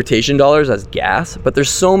transportation dollars as gas, but there's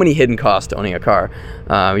so many hidden costs to owning a car.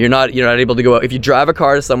 You're not able to go out. If you drive a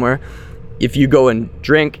car to somewhere, if you go and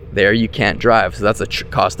drink there, you can't drive. So that's a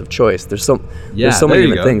cost of choice. There's so many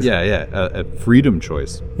different things. A freedom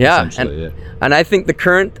choice. Yeah, and I think the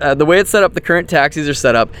current, the way it's set up, the current taxis are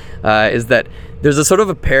set up, is that there's a sort of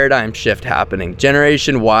a paradigm shift happening.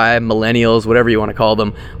 Generation Y, millennials, whatever you want to call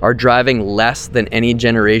them, are driving less than any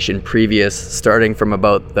generation previous, starting from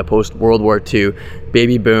about the post-World War II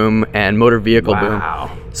baby boom and motor vehicle boom.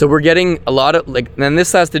 So we're getting a lot of, and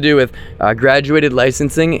this has to do with graduated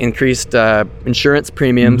licensing, increased insurance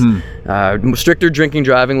premiums, stricter drinking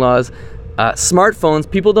driving laws, smartphones.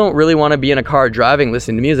 People don't really want to be in a car driving,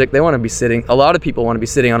 listening to music. They want to be sitting, a lot of people want to be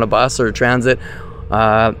sitting on a bus or a transit,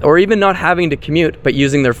 or even not having to commute, but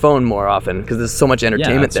using their phone more often because there's so much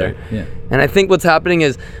entertainment there. Right. Yeah. And I think what's happening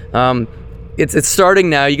is it's starting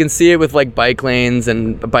now. You can see it with like bike lanes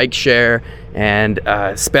and bike share, and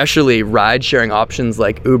especially ride sharing options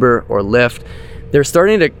like Uber or Lyft. They're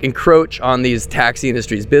starting to encroach on these taxi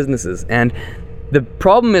industry's businesses. And the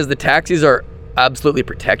problem is the taxis are absolutely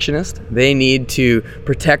protectionist. They need to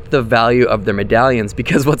protect the value of their medallions,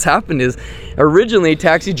 because what's happened is originally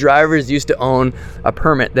taxi drivers used to own a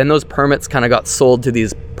permit. Then those permits kind of got sold to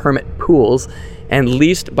these permit pools and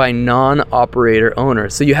leased by non-operator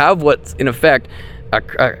owners. So you have what's in effect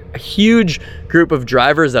a huge group of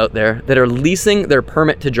drivers out there that are leasing their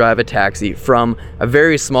permit to drive a taxi from a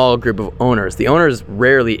very small group of owners. The owners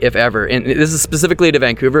rarely, if ever, and this is specifically to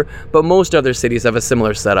Vancouver, but most other cities have a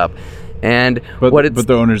similar setup. But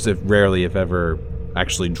the owners, rarely, if ever,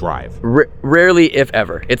 actually drive. Rarely, if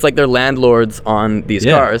ever. It's like they're landlords on these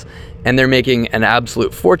cars, and they're making an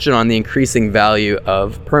absolute fortune on the increasing value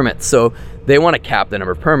of permits. So they want to cap the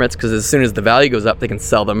number of permits, because as soon as the value goes up, they can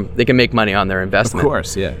sell them. They can make money on their investment. Of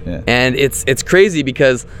course, yeah. And it's crazy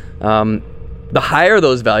because the higher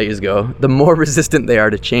those values go, the more resistant they are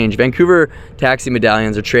to change. Vancouver taxi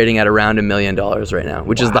medallions are trading at around $1 million right now,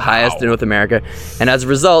 which is the highest in North America. And as a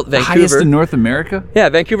result, Vancouver... The highest in North America? Yeah,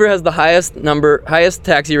 Vancouver has the highest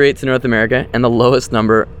taxi rates in North America and the lowest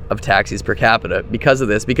number of taxis per capita because of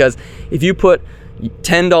this. Because if you put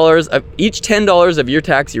 $10 of your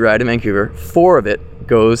taxi ride in Vancouver, 4 of it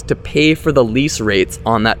goes to pay for the lease rates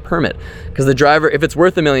on that permit. Because the driver, if it's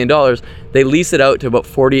worth $1 million, they lease it out to about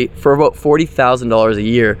 $40,000 a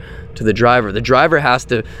year to the driver. The driver has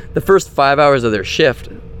to, the first 5 hours of their shift,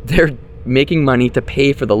 they're making money to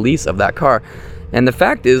pay for the lease of that car. And the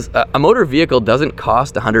fact is, a motor vehicle doesn't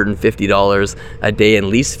cost $150 a day in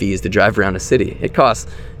lease fees to drive around a city. It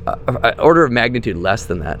costs an order of magnitude less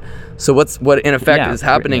than that. So what in effect is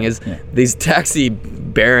happening is these taxi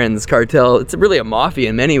barons, cartel, it's really a mafia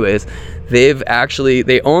in many ways. They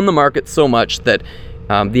own the market so much that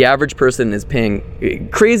the average person is paying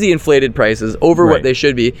crazy inflated prices over what they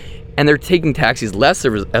should be, and they're taking taxis less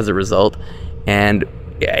as a result. And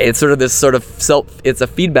it's it's a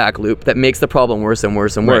feedback loop that makes the problem worse and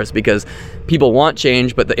worse and worse, because people want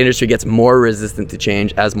change, but the industry gets more resistant to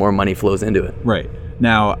change as more money flows into it. Right.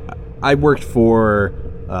 Now, I worked for,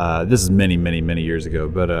 this is many, many, many years ago,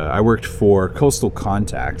 but I worked for Coastal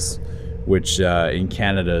Contacts, which in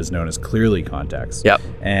Canada is known as Clearly Contacts. Yep.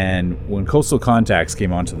 And when Coastal Contacts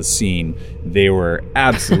came onto the scene, they were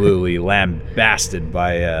absolutely lambasted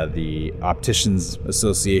by the opticians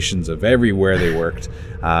associations of everywhere they worked,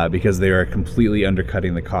 because they were completely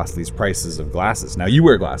undercutting the cost of these prices of glasses. Now, you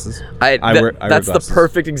wear glasses. I wear glasses. That's the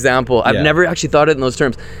perfect example. I've never actually thought it in those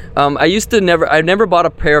terms. I never bought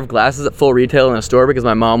a pair of glasses at full retail in a store, because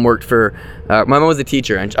my mom worked for, my mom was a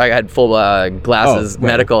teacher, and I had full glasses,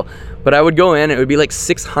 medical. But I would go in, it would be like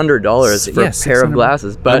 $600 for a pair of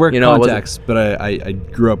glasses. But I wear contacts, but I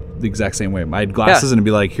grew up the exact same way. I had glasses and it'd be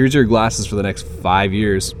like, here's your glasses for the next 5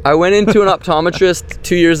 years. I went into an optometrist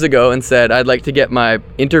 2 years ago and said, I'd like to get my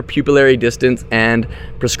interpupillary distance and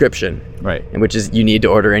prescription. Right. And which is, you need to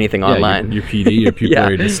order anything online. Your PD, your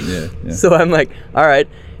pupillary distance. Yeah. So I'm like, all right,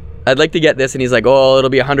 I'd like to get this. And he's like, oh, it'll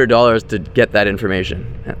be $100 to get that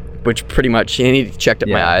information. Which pretty much, and he checked up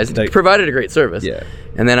my eyes. Provided a great service. Yeah.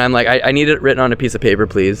 And then I'm like, I need it written on a piece of paper,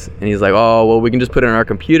 please. And he's like, oh, well, we can just put it in our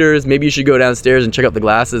computers. Maybe you should go downstairs and check out the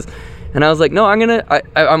glasses. And I was like, no,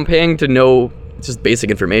 I'm paying to know just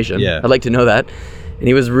basic information. Yeah. I'd like to know that. And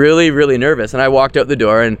he was really, really nervous. And I walked out the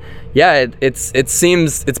door, and yeah, it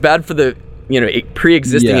seems it's bad for the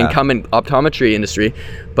pre-existing incumbent optometry industry.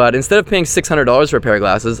 But instead of paying $600 for a pair of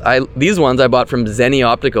glasses, these ones I bought from Zenni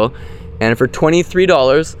Optical, and for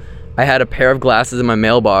 $23, I had a pair of glasses in my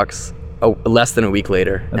mailbox less than a week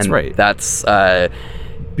later. That's right. That's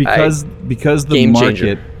because the market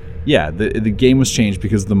changer. Yeah, the game was changed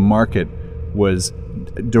because the market was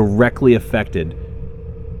directly affected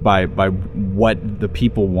by what the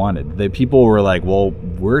people wanted. The people were like, well,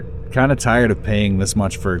 we're kind of tired of paying this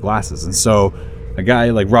much for glasses. And so a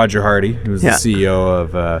guy like Roger Hardy, who's the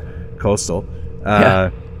CEO of Coastal,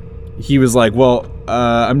 he was like, well,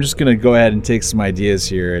 I'm just going to go ahead and take some ideas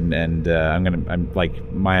here, and I'm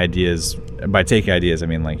like, my ideas, by taking ideas, I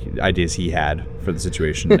mean like ideas he had for the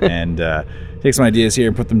situation, and take some ideas here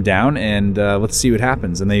and put them down, and let's see what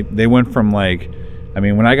happens. And they went from like, I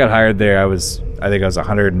mean, when I got hired there, I think I was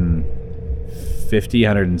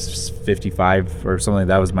 155 or something.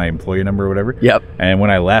 That was my employee number or whatever. Yep. And when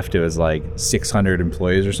I left, it was like 600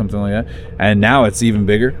 employees or something like that. And now it's even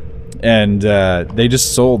bigger. And they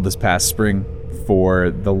just sold this past spring for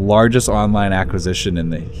the largest online acquisition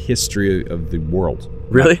in the history of the world.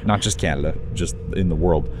 Really? Not just Canada, just in the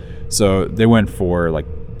world. So they went for like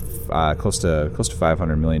close to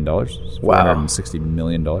 $500 million. Wow. $460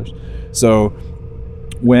 million. So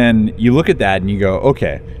when you look at that and you go,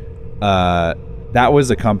 okay, that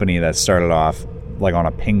was a company that started off like on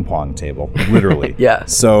a ping pong table, literally. Yeah.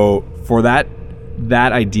 So for that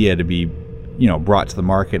idea to be, brought to the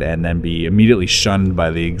market and then be immediately shunned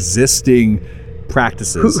by the existing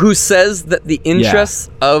practices. Who says that the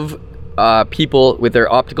interests of people with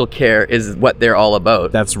their optical care is what they're all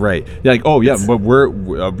about? That's right. You're like, oh yeah, but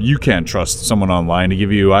you can't trust someone online to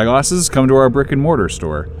give you eyeglasses. Come to our brick and mortar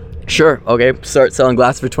store. Sure. Okay. Start selling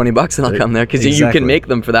glasses for $20 and I'll come there because you can make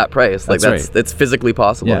them for that price. Like that's right. It's physically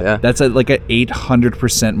possible. Yeah. That's like an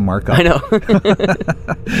 800% markup. I know.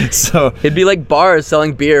 So it'd be like bars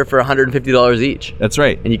selling beer for $150 each. That's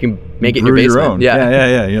right. And you can make it in your basement. Your own.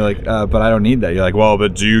 Yeah. You're like, but I don't need that. You're like, well,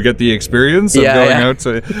 but do you get the experience of going out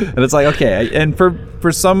to? And it's like, okay. And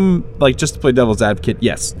for some, like, just to play devil's advocate,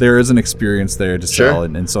 yes, there is an experience there to sell,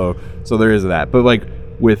 and so there is that. But like,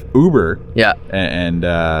 with Uber, and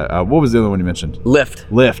what was the other one you mentioned?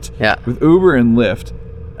 Lyft. Yeah. With Uber and Lyft,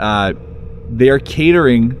 they are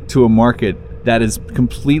catering to a market that is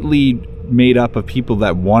completely made up of people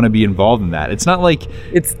that want to be involved in that. It's not like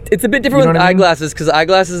it's a bit different with eyeglasses, because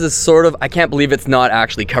eyeglasses is sort of, I can't believe it's not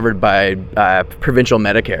actually covered by provincial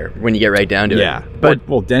Medicare when you get right down to it. Yeah, but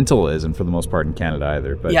well, dental isn't for the most part in Canada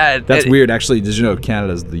either. But that's weird. Actually, did you know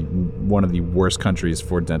Canada is one of the worst countries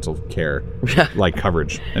for dental care, like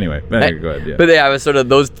coverage? Anyway, go ahead. Yeah. But it was sort of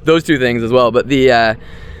those two things as well. But the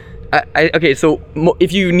okay, so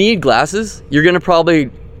if you need glasses, you're gonna probably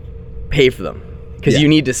pay for them. Because you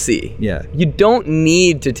need to see. Yeah. You don't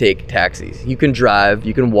need to take taxis. You can drive,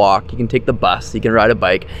 you can walk, you can take the bus, you can ride a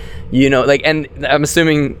bike. And I'm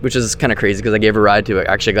assuming, which is kind of crazy because I gave a ride to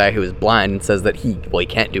a guy who was blind and says that he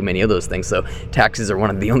can't do many of those things. So taxis are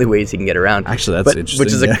one of the only ways he can get around. Actually, that's interesting.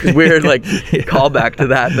 Which is a weird callback to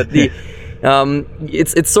that. But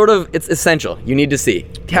it's essential. You need to see.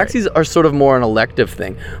 Taxis are sort of more an elective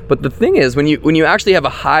thing. But the thing is, when you actually have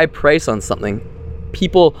a high price on something,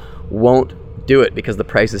 people won't do it because the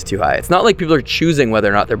price is too high. It's not like people are choosing whether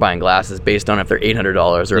or not they're buying glasses based on if they're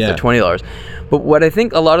 $800 or if they're $20. But what I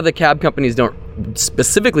think a lot of the cab companies don't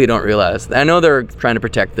realize, I know they're trying to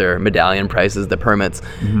protect their medallion prices, the permits,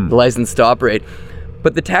 the license to operate,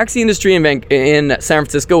 but the taxi industry in San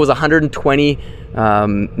Francisco was $120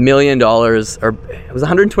 million, or it was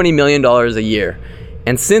 $120 million a year.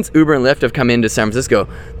 And since Uber and Lyft have come into San Francisco,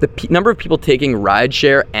 the number of people taking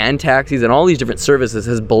rideshare and taxis and all these different services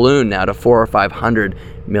has ballooned now to 400 or 500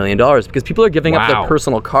 million because people are giving up their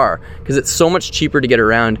personal car because it's so much cheaper to get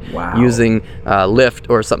around using Lyft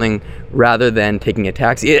or something rather than taking a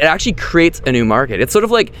taxi. It actually creates a new market. It's sort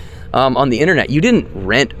of like on the internet, you didn't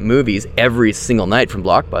rent movies every single night from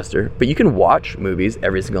Blockbuster, but you can watch movies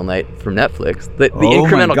every single night from Netflix. The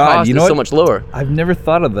incremental cost is so much lower. I've never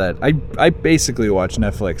thought of that. I basically watch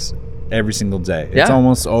Netflix every single day. It's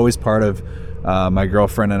almost always part of my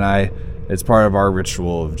girlfriend and I. It's part of our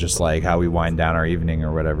ritual of just like how we wind down our evening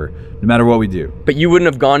or whatever, no matter what we do. But you wouldn't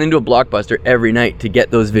have gone into a Blockbuster every night to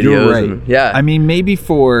get those videos. You're right. I mean, maybe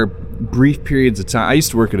for brief periods of time. I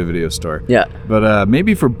used to work at a video store. Yeah. But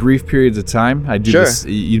maybe for brief periods of time, I'd do this.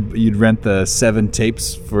 You'd rent the 7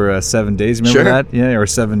 tapes for 7 days. Remember that? Yeah, or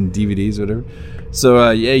 7 DVDs, whatever. So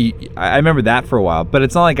I remember that for a while. But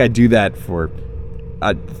it's not like I do that for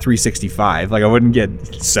 365. Like I wouldn't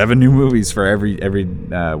get 7 new movies for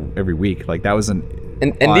every week. Like that wasn't.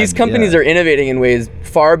 And these companies are innovating in ways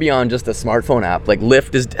far beyond just a smartphone app. Like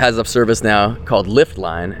Lyft has a service now called Lyft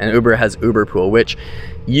Line, and Uber has Uber Pool, which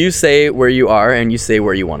you say where you are and you say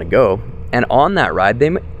where you want to go. And on that ride,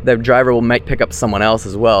 the driver might pick up someone else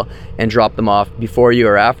as well and drop them off before you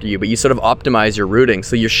or after you. But you sort of optimize your routing,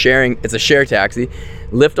 so you're sharing. It's a share taxi.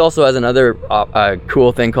 Lyft also has another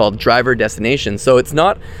cool thing called driver destination. So it's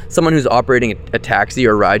not someone who's operating a taxi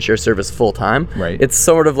or rideshare service full time. Right. It's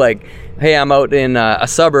sort of like, hey, I'm out in a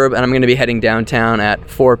suburb and I'm going to be heading downtown at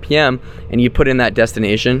 4 p.m. And you put in that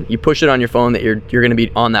destination. You push it on your phone that you're going to be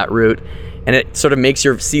on that route. And it sort of makes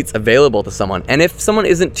your seats available to someone. And if someone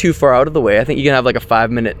isn't too far out of the way, I think you can have like a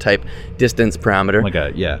 5-minute type distance parameter.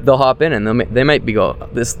 They'll hop in and they might be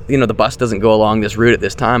the bus doesn't go along this route at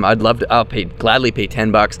this time. I'll gladly pay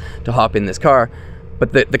 $10 to hop in this car.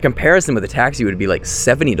 But the comparison with a taxi would be like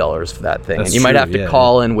 $70 for that thing. That's and you might have to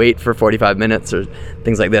call and wait for 45 minutes or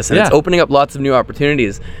things like this. And it's opening up lots of new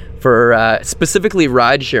opportunities for specifically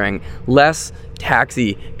ride sharing, less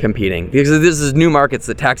taxi competing, because this is new markets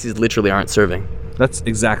that taxis literally aren't serving. That's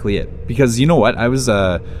exactly it. Because you know what, I was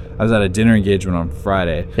at a dinner engagement on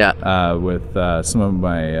Friday with some of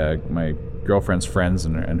my girlfriend's friends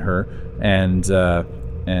and her, and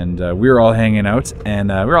we were all hanging out, and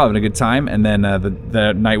we were all having a good time. And then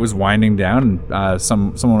the night was winding down, and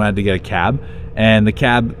someone had to get a cab, and the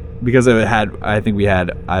cab, because I think we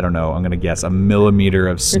had, I don't know, I'm going to guess, 1 millimeter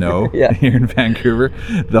of snow here in Vancouver.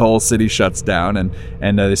 The whole city shuts down,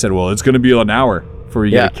 and they said, well, it's going to be an hour before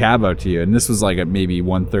we get a cab out to you. And this was like at maybe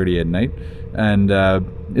 1:30 at night. And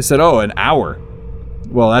they said, oh, an hour.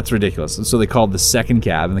 Well, that's ridiculous. And so they called the second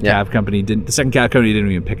cab, and the second cab company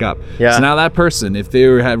didn't even pick up. Yeah. So now that person, if they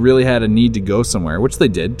really had a need to go somewhere, which they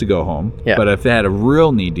did, to go home, but if they had a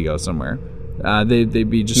real need to go somewhere, they'd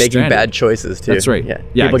be just making stranded. Bad choices too. That's right. Yeah.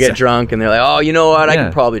 People get drunk and they're like, oh, you know what? I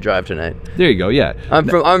can probably drive tonight. There you go. Yeah.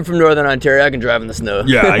 I'm from Northern Ontario. I can drive in the snow.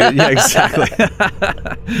 Yeah. Exactly.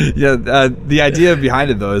 The idea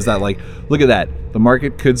behind it though is that, like, look at that. The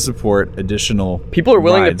market could support additional people are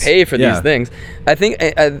willing rides. to pay for these things. I think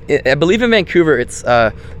I believe in Vancouver, it's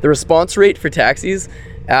the response rate for taxis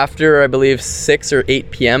after I believe 6 or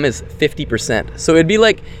 8 p.m. is 50%. So it'd be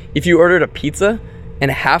like if you ordered a pizza, and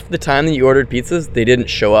half the time that you ordered pizzas, they didn't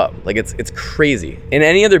show up. Like, it's crazy. In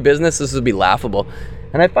any other business, this would be laughable.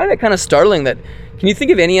 And I find it kind of startling that, can you think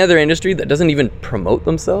of any other industry that doesn't even promote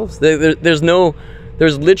themselves? There's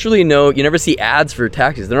literally no, you never see ads for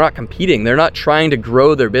taxis. They're not competing. They're not trying to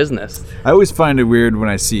grow their business. I always find it weird when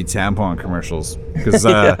I see tampon commercials, because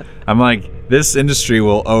I'm like, this industry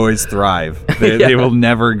will always thrive. They will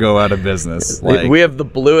never go out of business. Like, we have the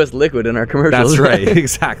bluest liquid in our commercials. That's right,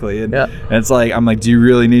 exactly. And it's like, I'm like, do you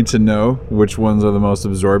really need to know which ones are the most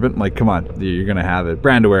absorbent? Like, come on, you're gonna have it.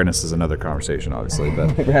 Brand awareness is another conversation, obviously.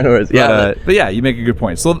 But brand awareness, but yeah, you make a good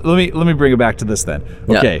point. So let me bring it back to this then.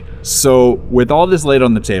 Okay, so with all this laid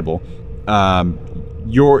on the table,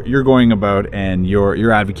 you're going about and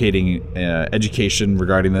you're advocating education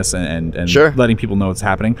regarding this and letting people know what's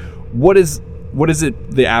happening. What is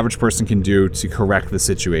it the average person can do to correct the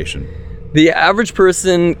situation? The average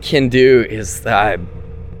person can do is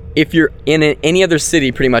if you're in any other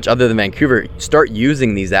city pretty much other than Vancouver, start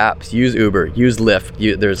using these apps. Use Uber, use Lyft.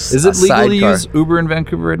 Is it legal to use Uber in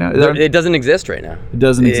Vancouver right now? It doesn't exist right now. It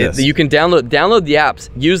doesn't exist. You can download the apps,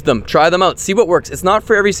 use them, try them out, see what works. It's not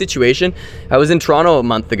for every situation. I was in Toronto a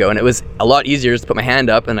month ago, and it was a lot easier just to put my hand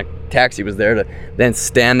up, and a taxi was there to then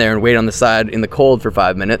stand there and wait on the side in the cold for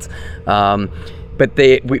 5 minutes. But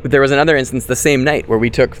there was another instance the same night where we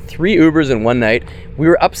took 3 Ubers in one night. We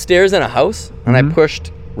were upstairs in a house, and I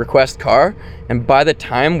pushed request car, and by the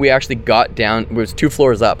time we actually got down, it was 2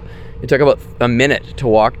 floors up. It took about a minute to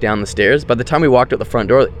walk down the stairs. By the time we walked out the front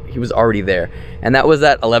door, he was already there. And that was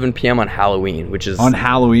at 11 p.m. on Halloween, which is... On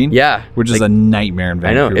Halloween? Yeah. Which is a nightmare in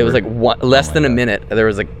Vancouver. I know. It was like less than a minute. There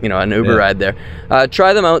was like, an Uber ride there.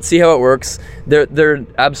 Try them out, see how it works. They're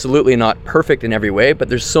absolutely not perfect in every way, but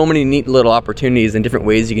there's so many neat little opportunities and different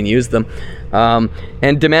ways you can use them.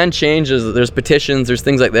 And demand changes. There's petitions, there's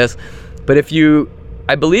things like this. But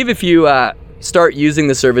I believe if you start using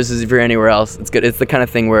the services if you're anywhere else, it's good. It's the kind of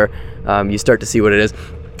thing where you start to see what it is.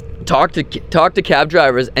 Talk to cab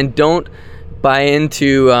drivers and don't buy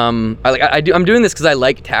into. I'm doing this because I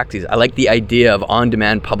like taxis. I like the idea of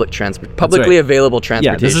on-demand publicly available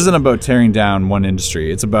transportation. Yeah, this isn't about tearing down one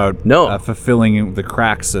industry. It's about fulfilling the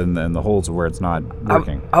cracks and the holes where it's not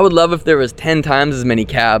working. I would love if there was 10 times as many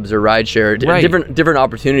cabs or rideshare, different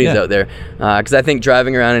opportunities out there. Because I think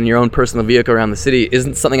driving around in your own personal vehicle around the city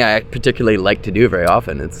isn't something I particularly like to do very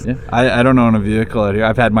often. I don't own a vehicle out here.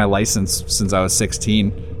 I've had my license since I was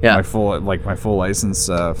 16. Yeah. My full license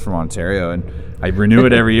from Ontario, and I renew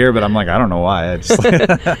it every year, but I'm like, I don't know why. It's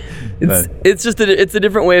a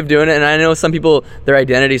different way of doing it, and I know some people, their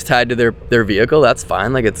identity is tied to their vehicle. That's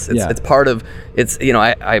fine. Like it's part of it's.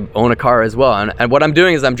 I own a car as well, and what I'm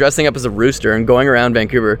doing is I'm dressing up as a rooster and going around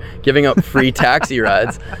Vancouver giving out free taxi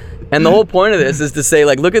rides. And the whole point of this is to say,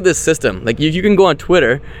 like, look at this system. Like, you can go on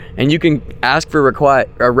Twitter and you can ask for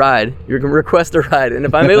a ride. You can request a ride, and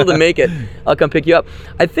if I'm able to make it, I'll come pick you up.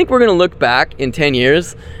 I think we're going to look back in 10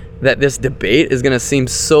 years that this debate is going to seem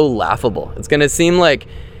so laughable. It's going to seem like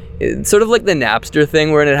sort of like the Napster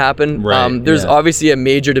thing when it happened. Right, there's obviously a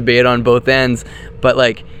major debate on both ends, but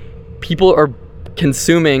like people are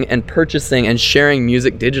consuming and purchasing and sharing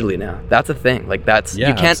music digitally now. That's a thing. Like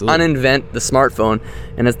you can't uninvent the smartphone,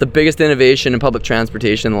 and it's the biggest innovation in public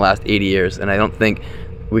transportation in the last 80 years, and I don't think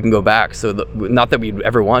we can go back. So not that we'd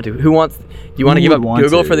ever want to. Do you want to give up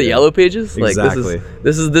Google for the yellow pages? Exactly. Like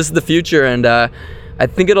this is the future, and I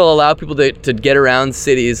think it'll allow people to get around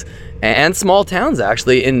cities and small towns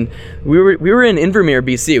actually. And we were in Invermere,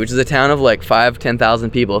 BC, which is a town of like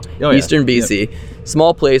 5,000-10,000 people, eastern BC. Yep.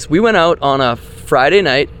 Small place. We went out on a Friday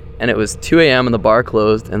night, and it was 2 a.m. and the bar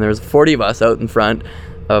closed, and there was 40 of us out in front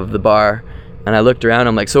of the bar. And I looked around,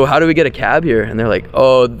 I'm like, so how do we get a cab here? And they're like,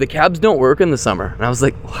 oh, the cabs don't work in the summer. And I was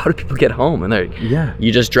like, well, how do people get home? And they're like,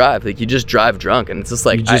 you just drive. Like, you just drive drunk. And it's just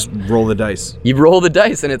like... You just roll the dice. You roll the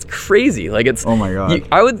dice, and it's crazy. Like, it's... Oh, my God.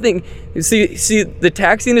 I would think... See, the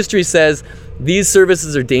taxi industry says these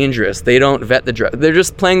services are dangerous. They don't vet the driver. They're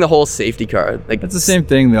just playing the whole safety card. Like, that's the same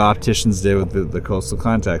thing the opticians did with the coastal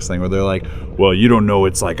contacts thing, where they're like, well, you don't know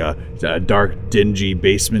it's like a dark, dingy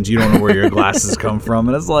basement. You don't know where your glasses come from.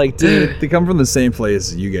 And it's like, dude, they come from the same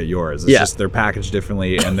place you get yours. It's just they're packaged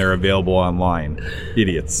differently and they're available online.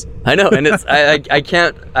 Idiots. I know, and it's I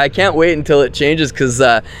can't wait until it changes, because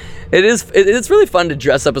it's really fun to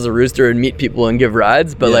dress up as a rooster and meet people and give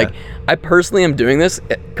rides, but like I personally am doing this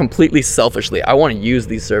completely selfishly. I want to use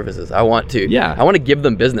these services. I want to give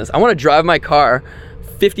them business. I want to drive my car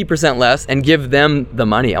 50% less and give them the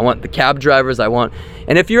money. I want the cab drivers. And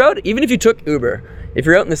if you're out, even if you took Uber, if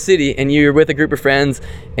you're out in the city and you're with a group of friends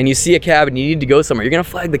and you see a cab and you need to go somewhere, you're going to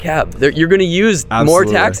flag the cab. You're going to use more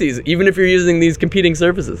taxis, even if you're using these competing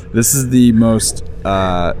services. This is the most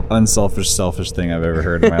selfish thing I've ever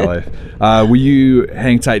heard in my life. Will you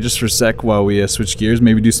hang tight just for a sec while we switch gears?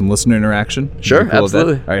 Maybe do some listener interaction? Sure,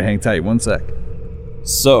 absolutely. All right, hang tight. 1 sec.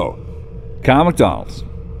 So, Kyle MacDonald,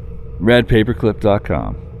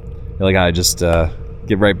 redpaperclip.com. Like, I just...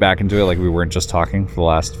 get right back into it like we weren't just talking for the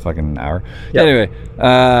last fucking hour. Yep. Anyway,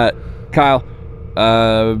 Kyle,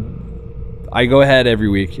 I go ahead every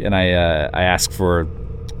week and I ask for a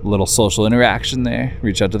little social interaction there,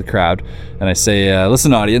 reach out to the crowd, and I say,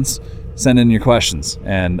 listen, audience, send in your questions.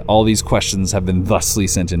 And all these questions have been thusly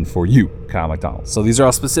sent in for you, Kyle MacDonald. So these are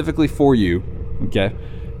all specifically for you, okay?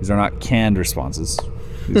 These are not canned responses.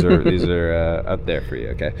 These are out there for you,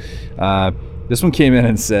 okay? This one came in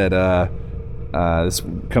and said... this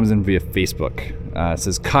comes in via Facebook. It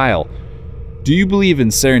says, Kyle, do you believe in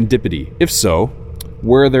serendipity? If so,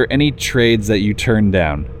 were there any trades that you turned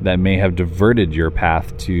down that may have diverted your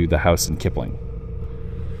path to the house in Kipling?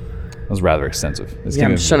 That was rather extensive. I'm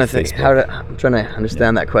just trying to think. I'm trying to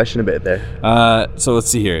understand that question a bit there. So let's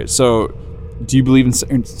see here. So, do you believe in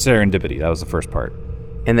serendipity? That was the first part.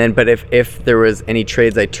 And then, but if there was any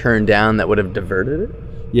trades I turned down that would have diverted it?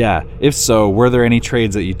 Yeah. If so, were there any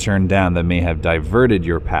trades that you turned down that may have diverted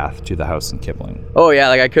your path to the house in Kipling? Oh, yeah.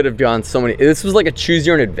 Like, I could have gone so many. This was like a choose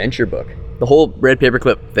your own adventure book. The whole red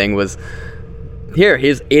paperclip thing was,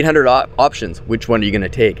 here's 800 options. Which one are you going to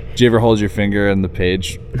take? Did you ever hold your finger on the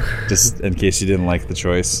page just in case you didn't like the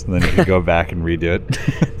choice? And then you could go back and redo it?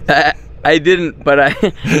 I didn't, but I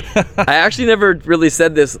actually never really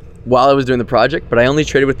said this while I was doing the project, but I only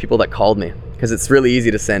traded with people that called me because it's really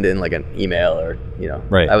easy to send in like an email or,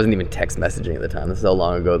 Right. I wasn't even text messaging at the time. This is how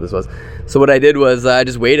long ago this was. So what I did was I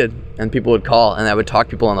just waited and people would call and I would talk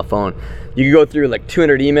to people on the phone. You could go through like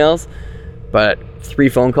 200 emails, but 3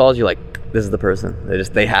 phone calls, you're like, this is the person.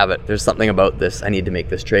 They have it. There's something about this. I need to make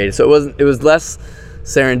this trade. So it was less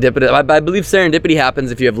serendipity. I believe serendipity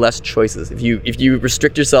happens if you have less choices. If you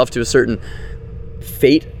restrict yourself to a certain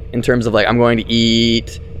fate in terms of like, I'm going to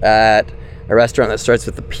eat at a restaurant that starts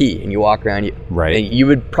with a P, and you walk around, right. And you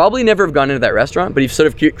would probably never have gone into that restaurant, but if you sort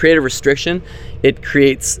of create a restriction,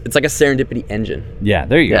 it's like a serendipity engine. Yeah,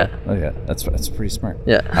 there you go. Oh, yeah, that's pretty smart.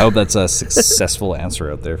 Yeah. I hope that's a successful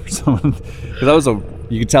answer out there for someone. Because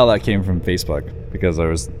you could tell that came from Facebook because that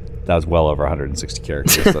was well over 160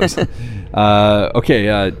 characters.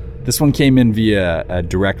 Okay, this one came in via a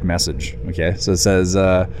direct message. Okay, so it says,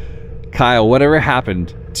 Kyle, whatever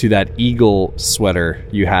happened to that eagle sweater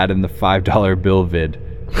you had in the $5 bill vid?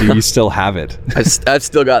 Do you still have it? I've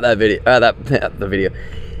still got that video. The video.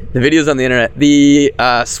 The video's on the internet. The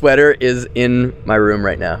sweater is in my room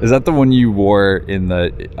right now. Is that the one you wore in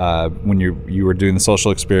the when you were doing the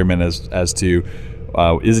social experiment as to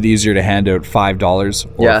is it easier to hand out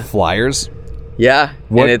 $5 or flyers? Yeah,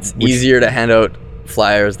 and it's easier to hand out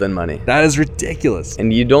flyers than money. That is ridiculous.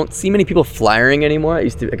 And you don't see many people flyering anymore. I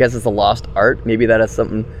guess it's a lost art. Maybe that has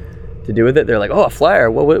something to do with it. They're like, oh, a flyer.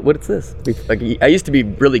 What's this? Like, I used to be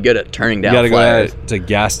really good at turning down flyers. You gotta go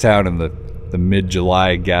to Gastown in the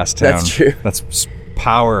mid-July Gastown. That's true. That's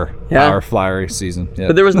power flyer season. Yeah.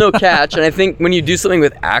 But there was no catch, and I think when you do something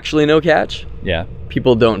with actually no catch,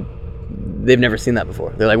 people they've never seen that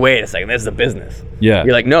before. They're like, wait a second, this is a business. Yeah.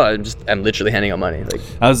 You're like, no, I'm literally handing out money. Like,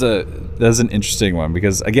 that was an interesting one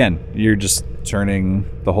because again, you're just turning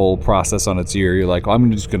the whole process on its ear. You're like, well,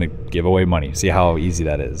 I'm just gonna give away money. See how easy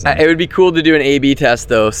that is. It would be cool to do an A/B test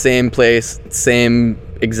though. Same place, same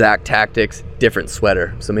exact tactics, different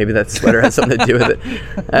sweater. So maybe that sweater has something to do with it.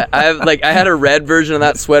 I had a red version of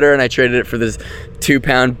that sweater and I traded it for this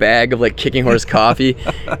 2-pound bag of like Kicking Horse coffee.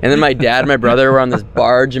 And then my dad and my brother were on this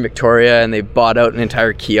barge in Victoria and they bought out an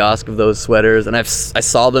entire kiosk of those sweaters. And I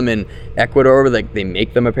saw them in Ecuador where like they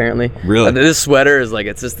make them apparently. Really? This sweater is like,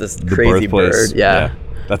 it's just this crazy bird. Yeah.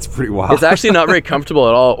 That's pretty wild. It's actually not very comfortable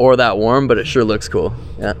at all or that warm, but it sure looks cool.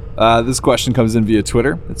 Yeah. This question comes in via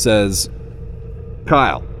Twitter. It says,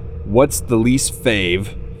 Kyle, what's the least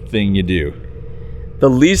fave thing you do? The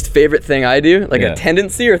least favorite thing I do? Like a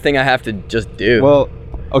tendency or thing I have to just do? Well,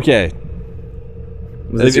 okay.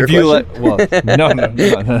 Was this your question? No.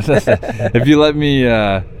 If you let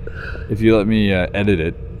me edit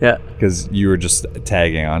it. Yeah. Because you were just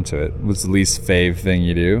tagging onto it. What's the least fave thing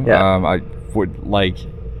you do? Yeah.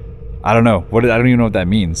 I don't know. I don't even know what that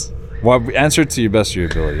means. Well, answer it to your best of your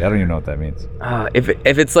ability. I don't even know what that means.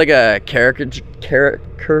 If it's like a caricature.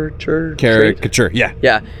 Yeah.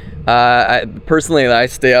 Yeah. Personally, I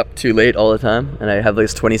stay up too late all the time, and I have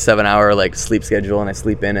this 27-hour like sleep schedule, and I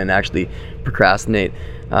sleep in and actually procrastinate.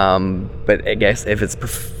 But I guess if it's a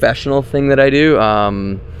professional thing that I do,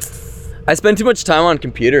 I spend too much time on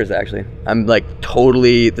computers. Actually, I'm like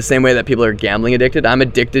totally the same way that people are gambling addicted. I'm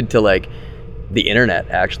addicted to like the internet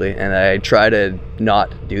actually, and I try to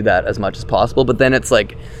not do that as much as possible. But then it's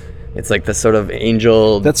like the sort of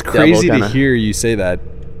angel. That's crazy to hear you say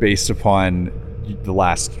that based upon the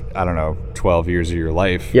last 12 years of your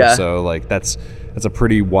life. Yeah. So like that's a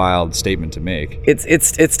pretty wild statement to make.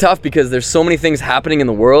 It's tough because there's so many things happening in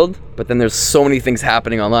the world, but then there's so many things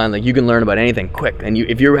happening online. Like you can learn about anything quick, and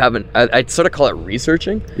if you're having, I sort of call it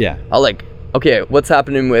researching. Yeah. I'll like, okay, what's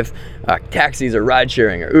happening with taxis or ride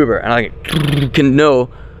sharing or Uber, and I can know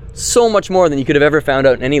so much more than you could have ever found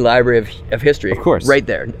out in any library of history. Of course. Right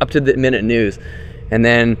there, up to the minute news. And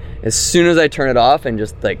then as soon as I turn it off and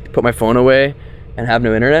just like put my phone away and have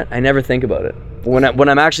no internet, I never think about it. When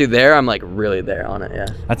I'm actually there, I'm like really there on it. Yeah.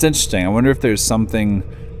 That's interesting. I wonder if there's something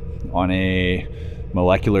on a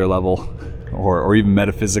molecular level or even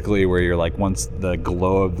metaphysically where you're like, once the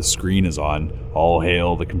glow of the screen is on, all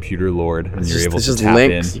hail the computer lord, and you're able to tap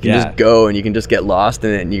in. You can just go and you can just get lost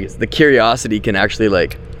in it, and the curiosity can actually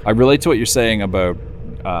like. I relate to what you're saying about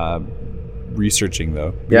researching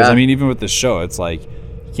though, because I mean, even with this show, it's like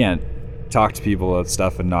you can't talk to people about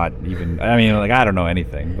stuff and not even, I mean, like I don't know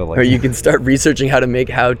anything, but like, or you can start researching how to make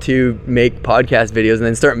podcast videos and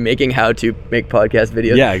then start making how to make podcast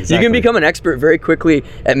videos. Yeah, exactly. You can become an expert very quickly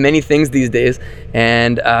at many things these days,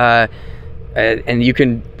 and you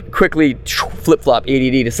can quickly flip-flop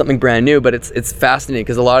ADD to something brand new. But it's fascinating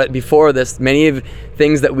because before this, many of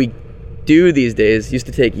things that we do these days used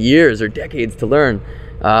to take years or decades to learn.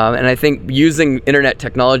 And I think using internet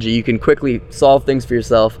technology, you can quickly solve things for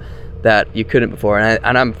yourself that you couldn't before. And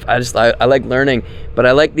I like learning, but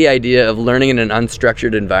I like the idea of learning in an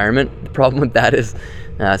unstructured environment. The problem with that is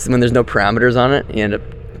when there's no parameters on it, you end up,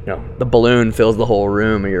 the balloon fills the whole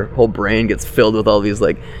room, and your whole brain gets filled with all these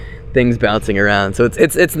like things bouncing around. So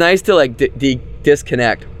it's nice to like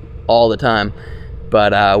disconnect all the time.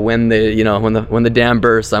 But when the dam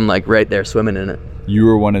bursts, I'm like right there swimming in it. You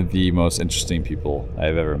were one of the most interesting people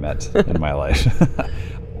I've ever met in my life.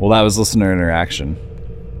 Well, that was listener interaction.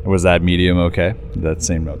 Was that medium okay? That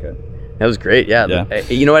seemed okay. That was great. Yeah.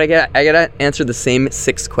 You know what I get? I got to answer the same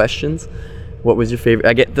 6 questions. What was your favorite?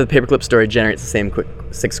 I get the paperclip story generates the same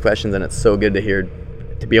 6 questions, and it's so good to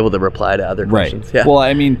be able to reply to other questions. Right. Yeah. Well,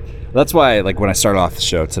 I mean, that's why like when I started off the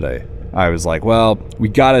show today, I was like, well, we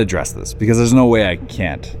got to address this because there's no way I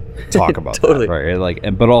can't talk about totally. that, right? Like,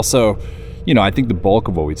 but also, I think the bulk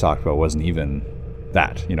of what we talked about wasn't even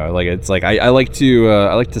that. Like it's like I like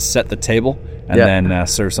to set the table and then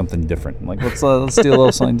serve something different. I'm like let's do a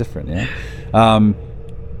little something different. Yeah.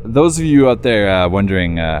 Those of you out there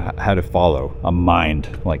wondering how to follow a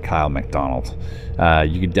mind like Kyle MacDonald,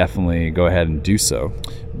 you could definitely go ahead and do so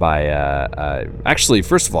by actually,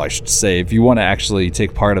 first of all, I should say, if you want to actually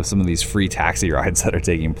take part of some of these free taxi rides that are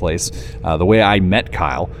taking place, the way I met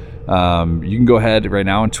Kyle, you can go ahead right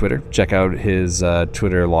now on Twitter, check out his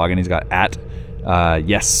Twitter login. He's got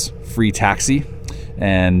 @YesFreeTaxi.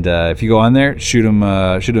 And if you go on there, shoot him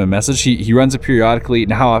a message. He runs it periodically.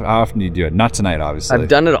 Now, how often do you do it? Not tonight, obviously. I've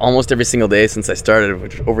done it almost every single day since I started,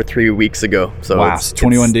 which was over 3 weeks ago. So wow, it's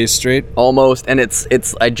 21 days straight? Almost. And it's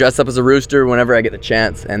I dress up as a rooster whenever I get the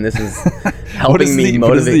chance. And this is helping me motivate.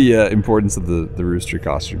 What is the importance of the rooster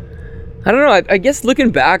costume? I don't know. I guess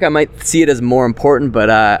looking back, I might see it as more important,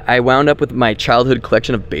 but I wound up with my childhood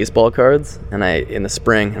collection of baseball cards in the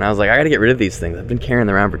spring, and I was like, I got to get rid of these things. I've been carrying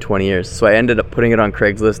them around for 20 years. So I ended up putting it on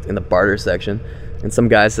Craigslist in the barter section, and some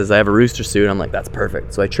guy says, I have a rooster suit. I'm like, that's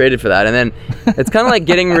perfect. So I traded for that, and then it's kind of like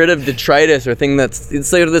getting rid of detritus or thing it's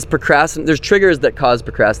like this there's triggers that cause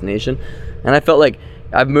procrastination, and I felt like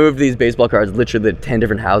I've moved these baseball cards literally to 10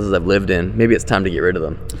 different houses I've lived in. Maybe it's time to get rid of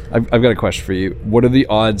them. I've got a question for you. What are the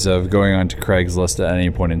odds of going onto Craigslist at any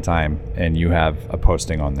point in time and you have a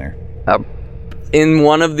posting on there? In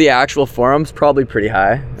one of the actual forums, probably pretty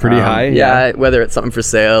high. Pretty high? Yeah, whether it's something for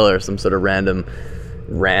sale or some sort of random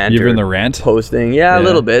rant. You're in the rant? Posting. Yeah, a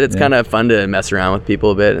little bit. It's kind of fun to mess around with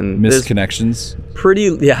people a bit. And missed connections?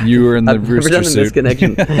 You were in the rooster suit. I've never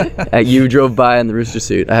done the misconnection. You drove by in the rooster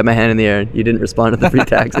suit. I had my hand in the air. You didn't respond to the free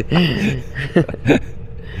taxi.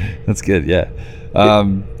 That's good, yeah.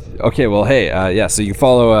 Okay, well, hey, so you can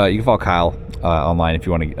follow Kyle online if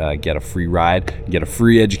you want to get a free ride, get a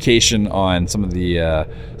free education on some of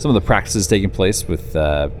the practices taking place with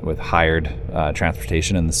hired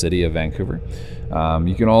transportation in the city of Vancouver.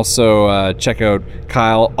 You can also check out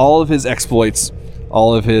Kyle. All of his exploits,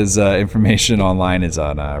 all of his information online is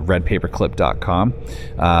on redpaperclip.com.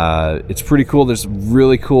 It's pretty cool. There's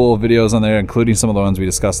really cool videos on there, including some of the ones we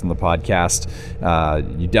discussed on the podcast.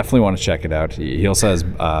 You definitely want to check it out. He also has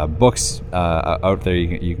books out there.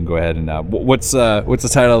 You can go ahead and what's the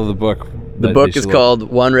title of the book? The book is called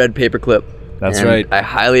One Red Paperclip. That's right. I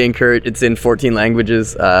highly encourage. It's in 14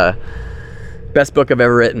 languages. Best book I've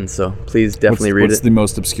ever written, so please definitely read it. What's the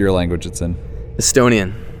most obscure language it's in?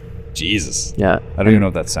 Estonian. Jesus. Yeah. I don't even know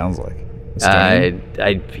what that sounds like. I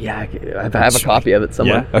have a copy of it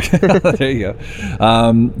somewhere. Yeah? Okay. There you go.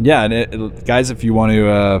 Guys, if you want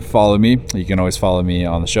to follow me, you can always follow me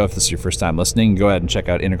on the show. If this is your first time listening, go ahead and check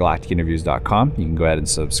out intergalacticinterviews.com. You can go ahead and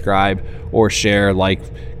subscribe or share, like,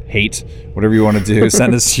 hate, whatever you want to do.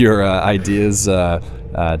 Send us your ideas to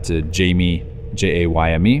Jamie,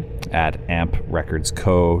 Jayme, at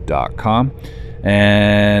amprecordsco.com.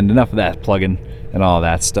 And enough of that plugging and all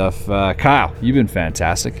that stuff. Kyle, you've been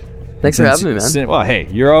fantastic. Thanks for having me, man. Well, hey,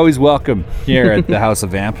 you're always welcome here at the House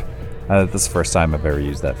of Amp. This is the first time I've ever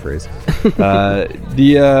used that phrase.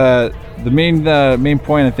 The main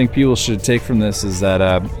point I think people should take from this is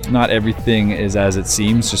that not everything is as it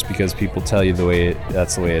seems just because people tell you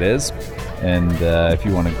that's the way it is. And if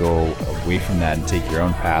you want to go away from that and take your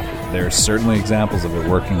own path, there are certainly examples of it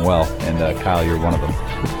working well. And Kyle, you're one of them.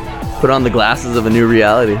 Put on the glasses of a new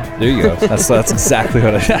reality. There you go. That's exactly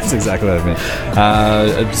what I mean.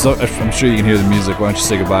 So I'm sure you can hear the music. Why don't you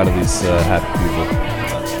say goodbye to these happy people?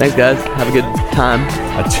 Thanks, guys. Have a good time.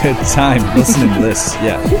 A good time listening to this.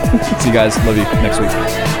 Yeah. See you guys. Love you. Next week.